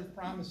that set of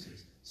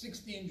promises,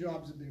 16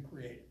 jobs have been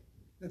created.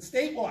 That's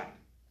statewide.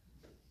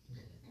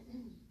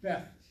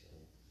 Beth.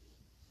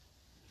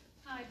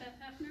 Hi, Beth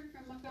Hefner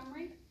from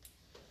Montgomery.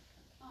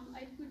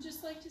 I would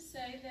just like to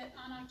say that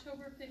on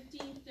October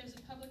 15th, there's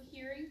a public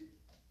hearing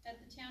at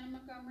the town of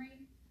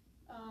Montgomery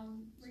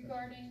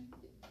regarding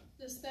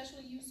the special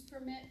use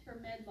permit for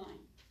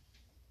Medline.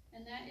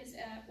 And that is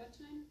at what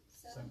time?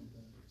 7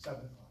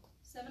 o'clock.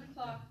 7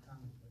 o'clock.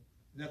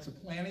 That's a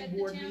planning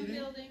board meeting? At the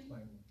town building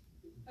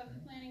of the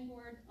planning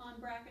board on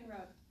Bracken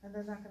Road. And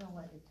they're not gonna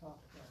let you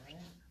talk there,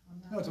 right?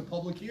 No, it's a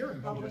public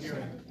hearing. Public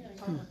hearing.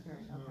 Public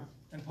hearing, okay.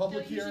 And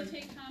public They'll hearing.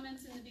 usually take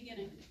comments in the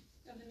beginning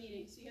of the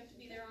meeting, so you have to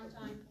be there on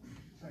time.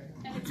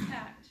 And it's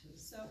packed,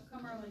 so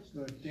come early.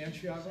 Good. Dan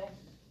Chiago?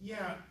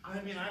 Yeah, I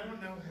mean, I don't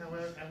know how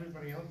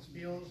everybody else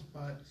feels,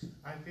 but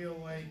I feel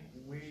like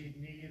we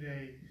need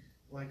a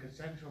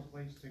central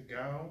place to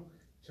go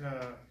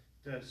to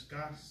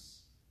discuss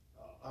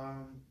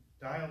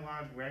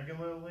dialogue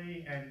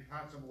regularly and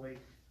possibly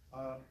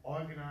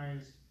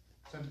organize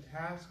some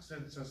tasks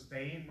and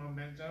sustain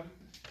momentum.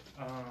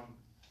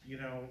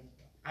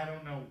 I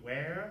don't know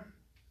where,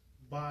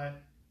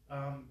 but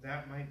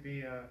that might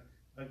be a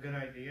good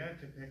idea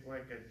to pick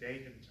like a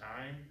date and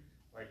time,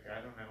 like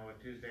I don't know, a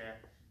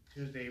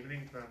Tuesday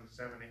evening from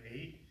 7 to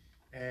 8,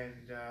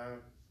 and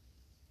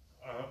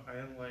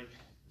like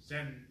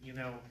send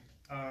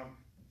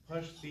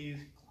push these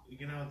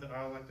the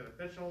elected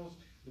officials,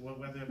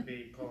 whether it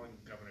be calling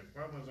Governor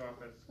Cuomo's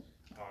office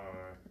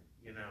or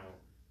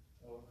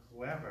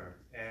whoever,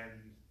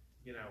 and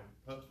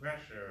put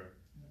pressure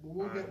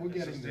we're it's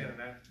getting just there. in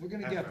that We're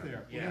gonna get effort.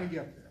 there, we're Yeah. gonna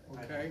get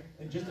there, okay?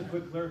 And just a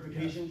quick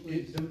clarification,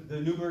 Yes, the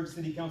Newburgh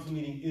City Council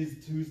meeting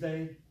is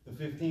Tuesday, the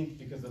 15th,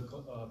 because of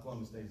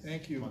Columbus Day.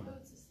 Thank you. Monday.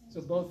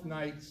 So both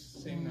nights,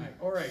 same night,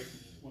 all right.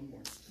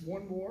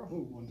 One more,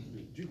 who?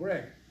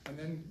 Greg, and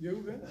then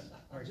you, Vince?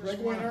 All right, Just Greg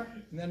wanna-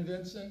 Winter, and then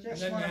Vincent, and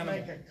Just then want to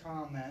Manimal. make a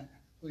comment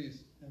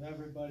Please. of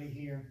everybody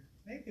here.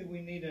 Maybe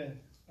we need a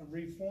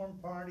reform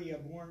party of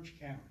Orange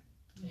County.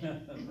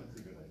 That's a good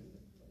idea.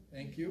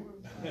 Thank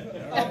you.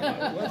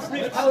 Let's see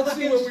where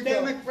Republicans, we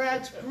go.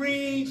 Democrats,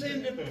 Greens,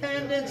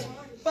 Independents,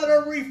 but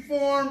a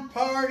reform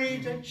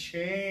party to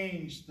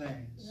change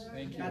things.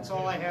 Thank you. That's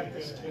all I have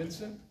to say.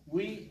 Vincent?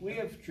 We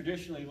have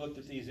traditionally looked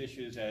at these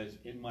issues as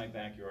in my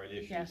backyard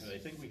issues, Yes. and I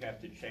think we have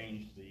to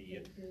change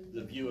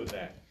the view of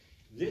that.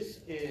 This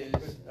is,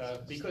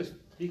 because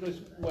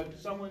what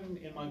someone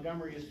in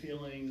Montgomery is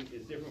feeling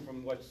is different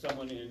from what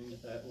someone in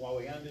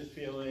Waukegan is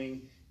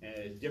feeling, and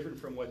it's different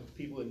from what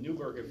people in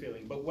Newburgh are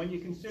feeling. But when you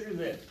consider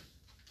this,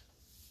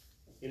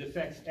 it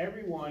affects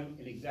everyone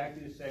in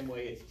exactly the same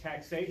way. It's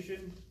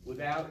taxation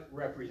without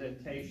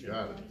representation.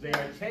 Got it. They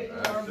are taking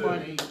That's our it.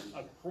 money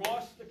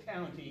across the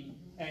county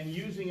and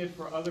using it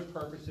for other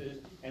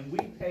purposes, and we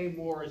pay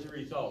more as a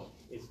result.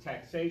 It's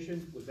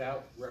taxation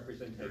without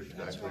representation.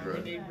 That's why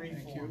we need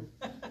reform.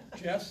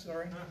 Jess,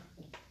 sorry?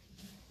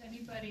 If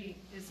anybody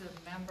is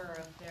a member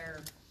of their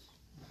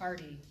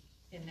party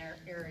in their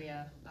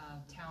area,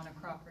 town of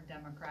Crawford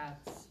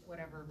Democrats,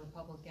 whatever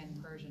Republican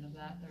version of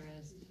that there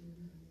is,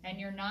 and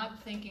you're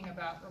not thinking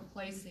about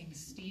replacing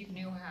Steve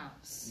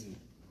Newhouse,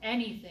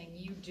 anything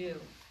you do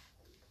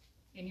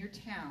in your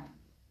town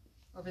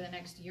over the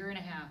next year and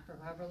a half, or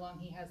however long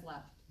he has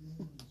left,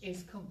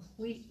 is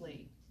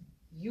completely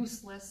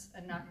useless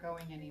and not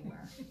going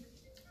anywhere.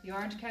 The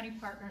Orange County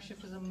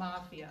Partnership is a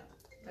mafia.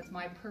 That's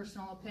my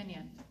personal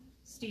opinion.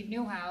 Steve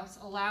Newhouse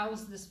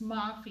allows this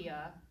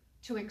mafia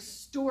to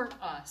extort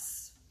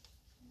us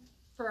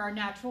for our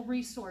natural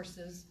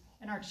resources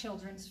and our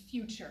children's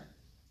future.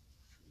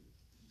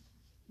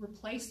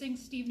 Replacing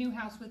Steve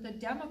Newhouse with a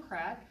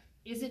Democrat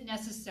isn't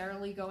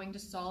necessarily going to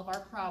solve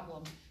our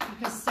problem,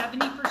 because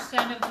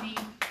 70% of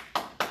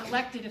the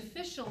elected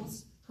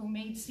officials who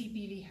made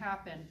CPV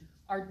happen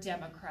are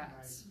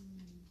Democrats.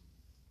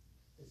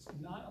 It's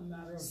not a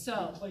matter of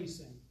So,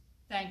 replacing.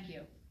 thank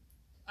you.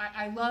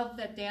 I love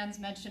that Dan's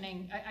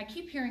mentioning, I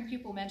keep hearing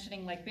people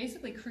mentioning, like,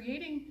 basically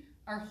creating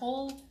our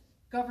whole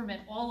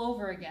government all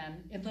over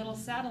again in little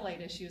satellite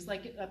issues,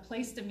 like a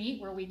place to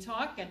meet where we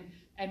talk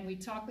and we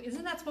talk.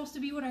 Isn't that supposed to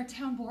be what our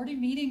town board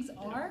meetings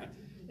are?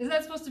 Isn't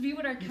that supposed to be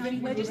what our county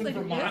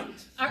legislature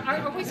is?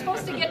 Are we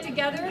supposed to get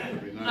together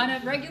on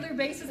a regular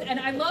basis? And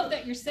I love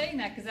that you're saying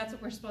that, because that's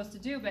what we're supposed to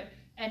do. But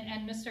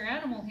and Mr.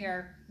 Animal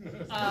here,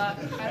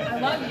 I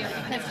love you,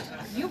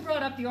 because you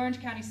brought up the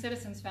Orange County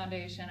Citizens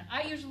Foundation.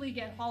 I usually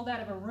get hauled out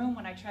of a room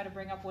when I try to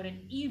bring up what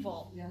an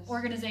evil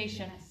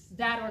organization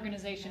that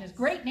organization is.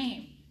 Great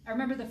name. I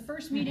remember the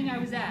first meeting I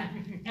was at,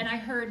 and I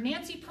heard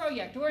Nancy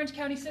Project, Orange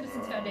County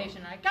Citizens Foundation.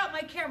 And I got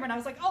my camera, and I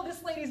was like, oh,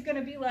 this lady's going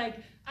to be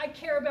like, I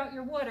care about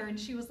your water. And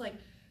she was like,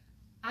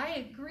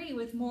 I agree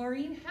with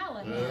Maureen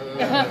Hallen.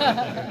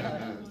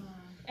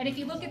 And if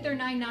you look at their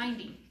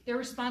 990, they're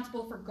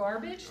responsible for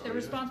garbage, they're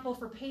responsible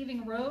for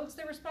paving roads,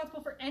 they're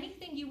responsible for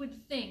anything you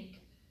would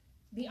think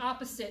the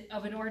opposite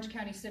of an Orange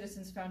County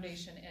Citizens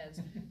Foundation is.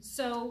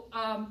 So,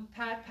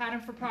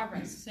 Pattern for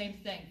Progress, same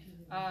thing.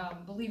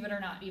 Believe it or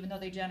not, even though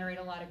they generate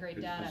a lot of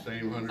great data. It's the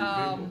same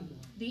 100 people.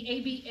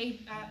 The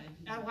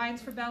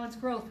Alliance for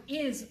Balanced Growth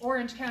is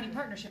Orange County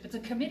Partnership. It's a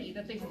committee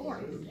that they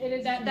formed.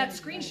 That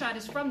screenshot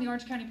is from the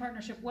Orange County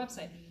Partnership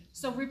website.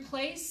 So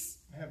replace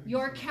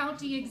your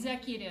county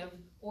executive,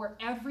 or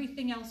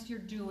everything else you're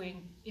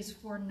doing is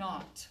for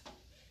naught.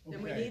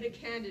 Then we need a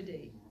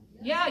candidate.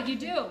 Yeah, you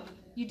do.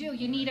 You do.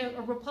 You need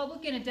a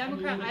Republican, a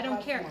Democrat, I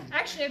don't care.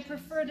 Actually, I'd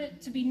prefer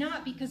it to be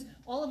not, because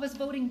all of us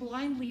voting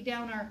blindly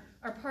down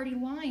our party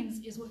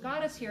lines is what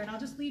got us here. And I'll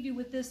just leave you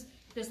with this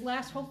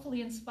last hopefully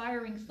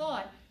inspiring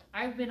thought.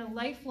 I've been a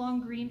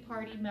lifelong Green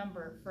Party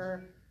member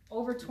for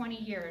over 20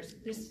 years.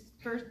 This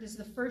is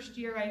the first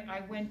year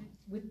I went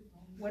with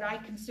what I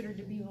consider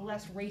to be the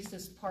less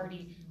racist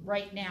party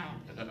right now,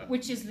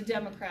 which is the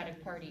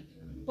Democratic Party.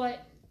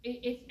 But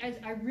as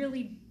I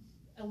really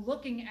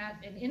looking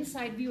at an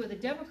inside view of the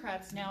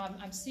Democrats now,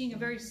 I'm seeing a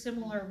very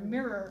similar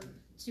mirror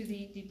to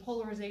the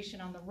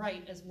polarization on the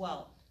right as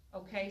well.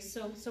 Okay,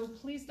 so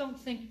please don't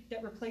think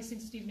that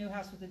replacing Steve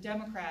Newhouse with a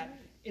Democrat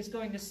is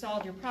going to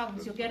solve your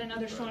problems. You'll get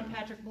another Sean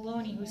Patrick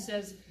Maloney who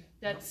says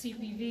that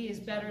CPV is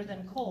better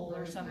than coal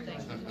or something.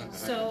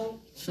 So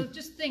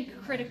just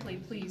think critically,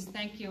 please.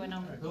 Thank you. And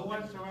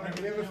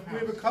we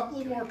have a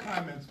couple of more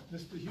comments.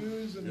 Mr.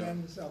 Hughes and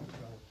then the South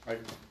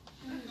Development.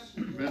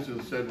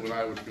 Vincent said what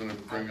I was gonna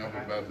bring up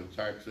about the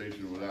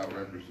taxation without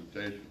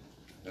representation,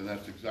 and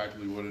that's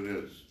exactly what it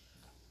is.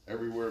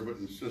 Everywhere but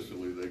in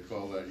Sicily, they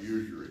call that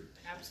usury.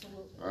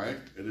 Absolutely. All right?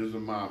 It is a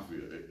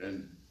mafia,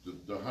 and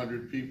the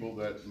 100 people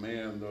that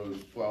man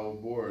those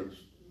 12 boards,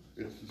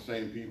 it's the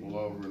same people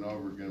over and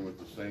over again with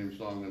the same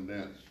song and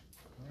dance.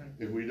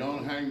 If we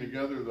don't hang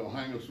together, they'll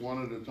hang us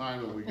one at a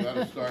time, and we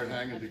gotta start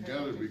hanging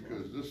together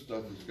because this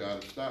stuff has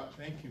gotta stop.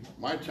 Thank you.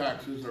 My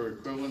taxes are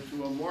equivalent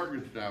to a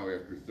mortgage now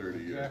after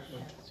 30 years.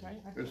 Exactly. That's right.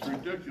 It's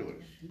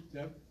ridiculous.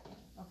 Yep.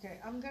 Okay,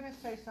 I'm gonna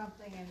say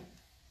something, and,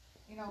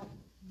 you know,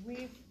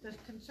 the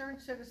Concerned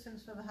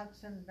Citizens for the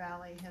Hudson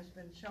Valley has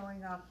been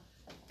showing up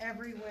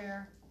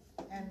everywhere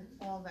and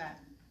all that.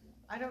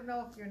 I don't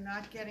know if you're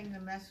not getting the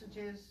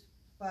messages,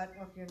 but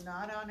if you're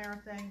not on our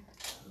thing,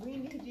 we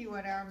need you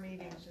at our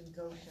meetings in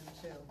Goshen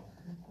too.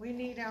 We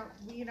need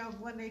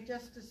when they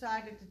just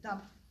decided to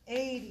dump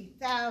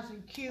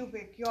 80,000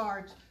 cubic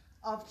yards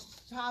of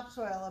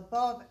topsoil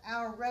above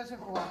our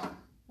reservoir,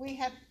 we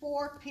had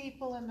 4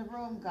 people in the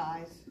room,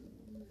 guys.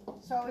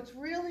 So it's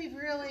really,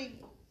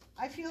 really,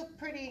 I feel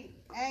pretty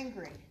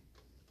angry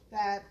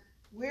that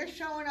we're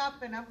showing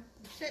up and I'm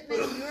sitting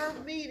in your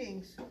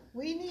meetings.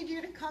 We need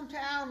you to come to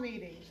our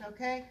meetings,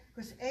 okay?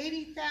 Because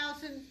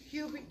 80,000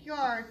 cubic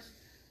yards,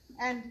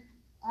 and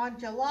on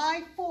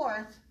July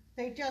 4th,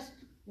 they just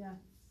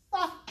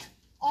fucked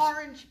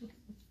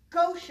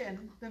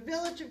Goshen, the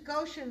village of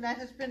Goshen that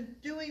has been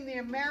doing the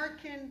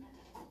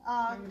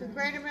the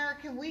Great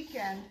American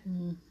Weekend,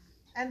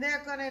 and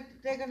they're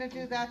gonna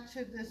do that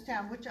to this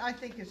town, which I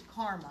think is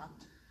karma.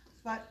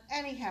 But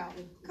anyhow,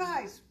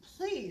 guys,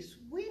 please,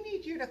 we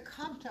need you to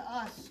come to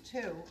us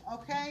too,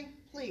 okay?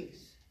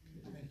 Please.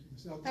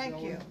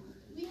 Thank you.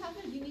 We have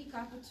a unique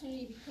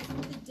opportunity because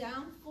of the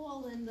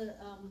downfall and the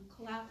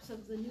collapse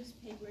of the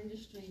newspaper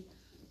industry.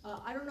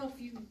 I don't know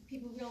if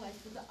people realize,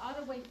 but the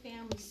Ottaway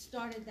family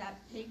started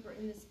that paper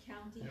in this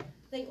county. Yeah.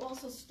 They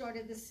also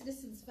started the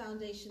Citizens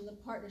Foundation, the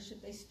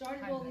partnership. They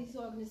started all these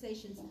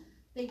organizations.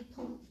 They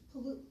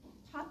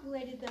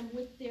populated them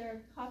with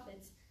their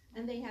puppets,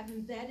 and they have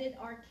embedded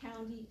our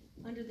county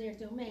under their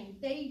domain.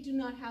 They do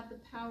not have the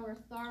power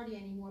authority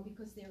anymore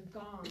because they're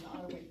gone, the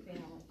Ottaway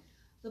family.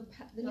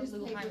 The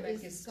newspaper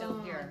is still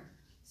gone. Here.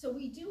 So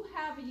we do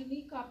have a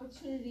unique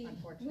opportunity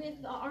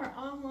with our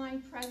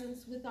online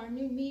presence, with our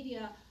new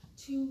media,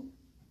 to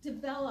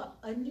develop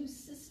a new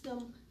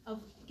system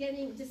of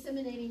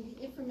disseminating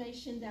the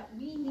information that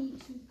we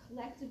need to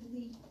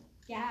collectively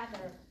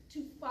gather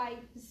to fight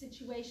the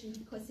situation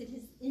because it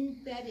is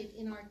embedded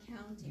in our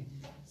county.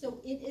 So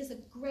it is a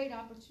great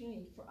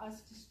opportunity for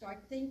us to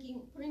start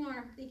thinking, putting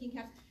our thinking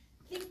caps,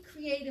 think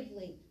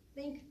creatively,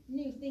 think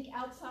new, think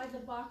outside the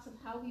box of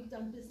how we've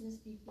done business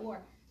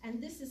before. And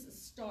this is a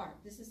start.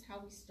 This is how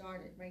we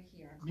started right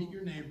here. Meet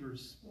your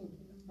neighbors.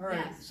 All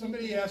right, yes.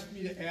 Somebody asked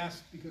me to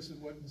ask, because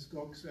of what Ms.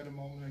 Goch said a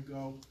moment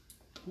ago,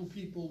 who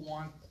people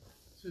want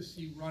to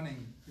see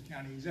running for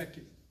county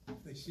executive.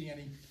 If they see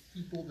any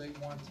people they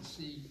want to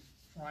see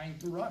trying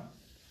to run.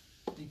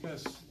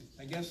 Because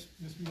I guess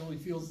Ms. Miele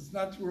feels it's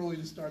not too early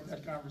to start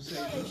that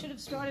conversation. They should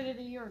have started it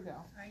a year ago.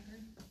 I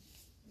agree.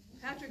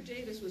 Patrick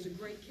Davis was a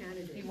great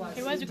candidate. He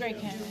was a great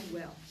candidate.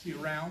 Well. Is he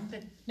around?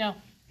 No.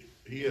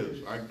 He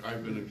is.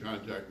 I've been in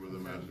contact with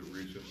him as of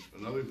recent.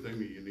 Another thing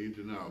that you need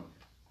to know,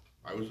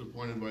 I was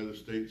appointed by the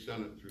state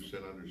senate through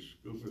Senator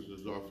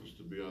Skoufis's office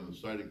to be on the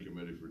siting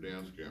committee for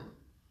dance camera.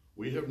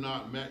 We have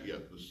not met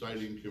yet, the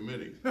siting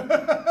committee.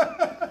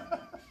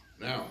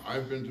 Now,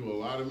 I've been to a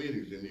lot of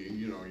meetings, and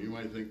you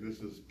might think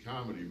this is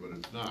comedy, but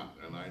it's not.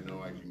 And I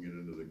know I can get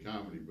into the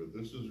comedy, but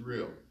this is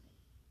real.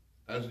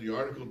 As the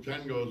Article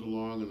 10 goes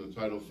along and the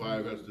Title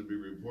 5 has to be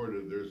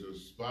reported, there's a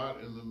spot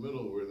in the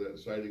middle where that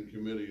siting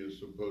committee is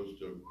supposed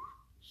to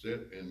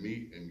sit and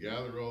meet and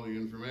gather all the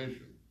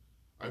information.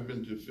 I've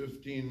been to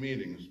 15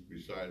 meetings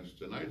besides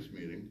tonight's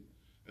meeting,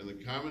 and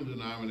the common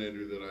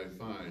denominator that I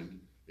find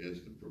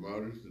is the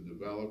promoters, the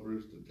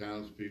developers, the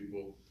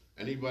townspeople,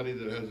 anybody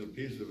that has a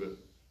piece of it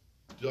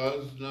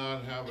does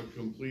not have a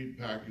complete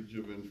package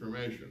of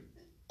information.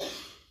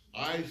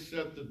 I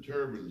set the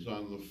turbines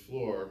on the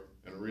floor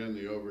and ran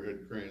the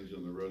overhead cranes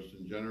in the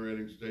roasting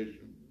generating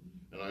station,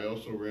 and I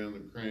also ran the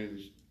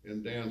cranes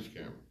in dance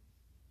camera.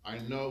 I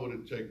know what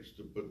it takes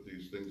to put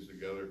these things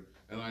together,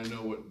 and I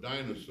know what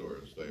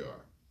dinosaurs they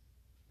are.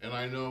 And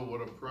I know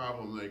what a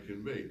problem they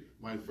can be.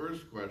 My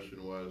first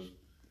question was,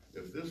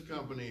 if this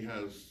company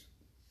has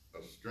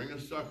a string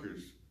of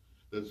suckers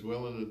that's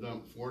willing to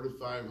dump $400 to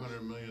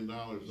 $500 million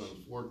on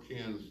 4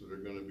 cans that are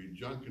gonna be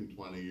junk in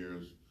 20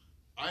 years,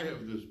 I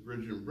have this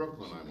bridge in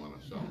Brooklyn I want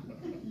to sell.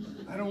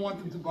 I don't want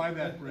them to buy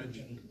that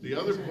bridge. The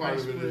other part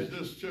of it is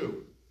this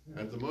too.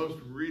 At the most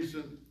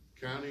recent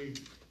county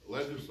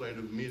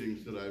legislative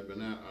meetings that I've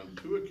been at, on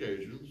 2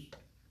 occasions,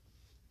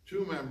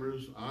 2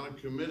 members on a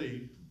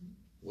committee,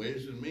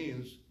 Ways and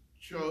Means,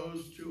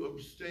 chose to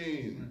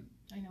abstain.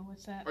 I know,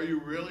 what's that? Are you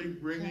really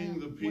bringing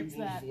the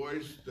people's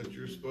voice that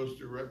you're supposed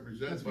to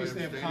represent by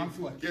abstaining?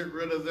 Conflict. Get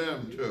rid of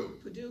them too.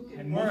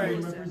 All right,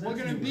 we're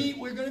gonna be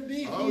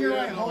here.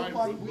 Yeah,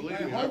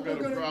 I've got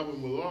a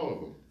problem with all of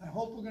them. I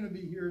hope we're gonna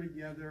be here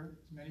together,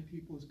 as many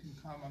people as can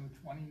come, on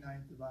the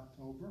 29th of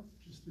October,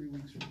 which is 3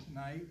 weeks from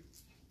tonight.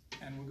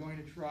 And we're going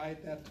to try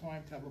at that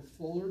time to have a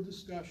fuller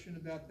discussion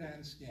about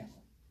Van Scanlon.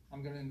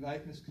 I'm gonna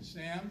invite Ms.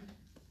 Kassam.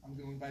 I'm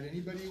going to invite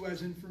anybody who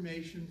has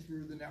information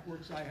through the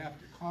networks I have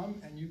to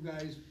come, and you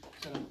guys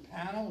set up a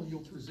panel and you'll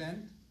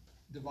present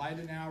divide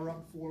an hour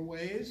up 4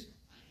 ways.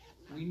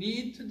 We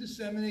need to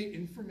disseminate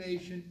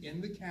information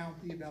in the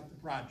county about the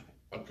project.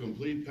 A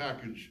complete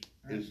package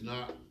is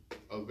not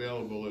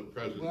available at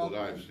present Well,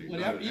 that I've seen.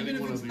 whatever, not at even any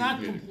if one it's of these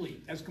not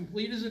meetings.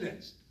 complete as it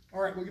is.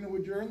 All right, we're going to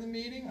adjourn the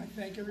meeting. I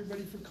thank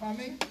everybody for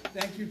coming.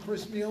 Thank you,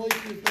 Chris Miele,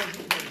 for your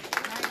presentation.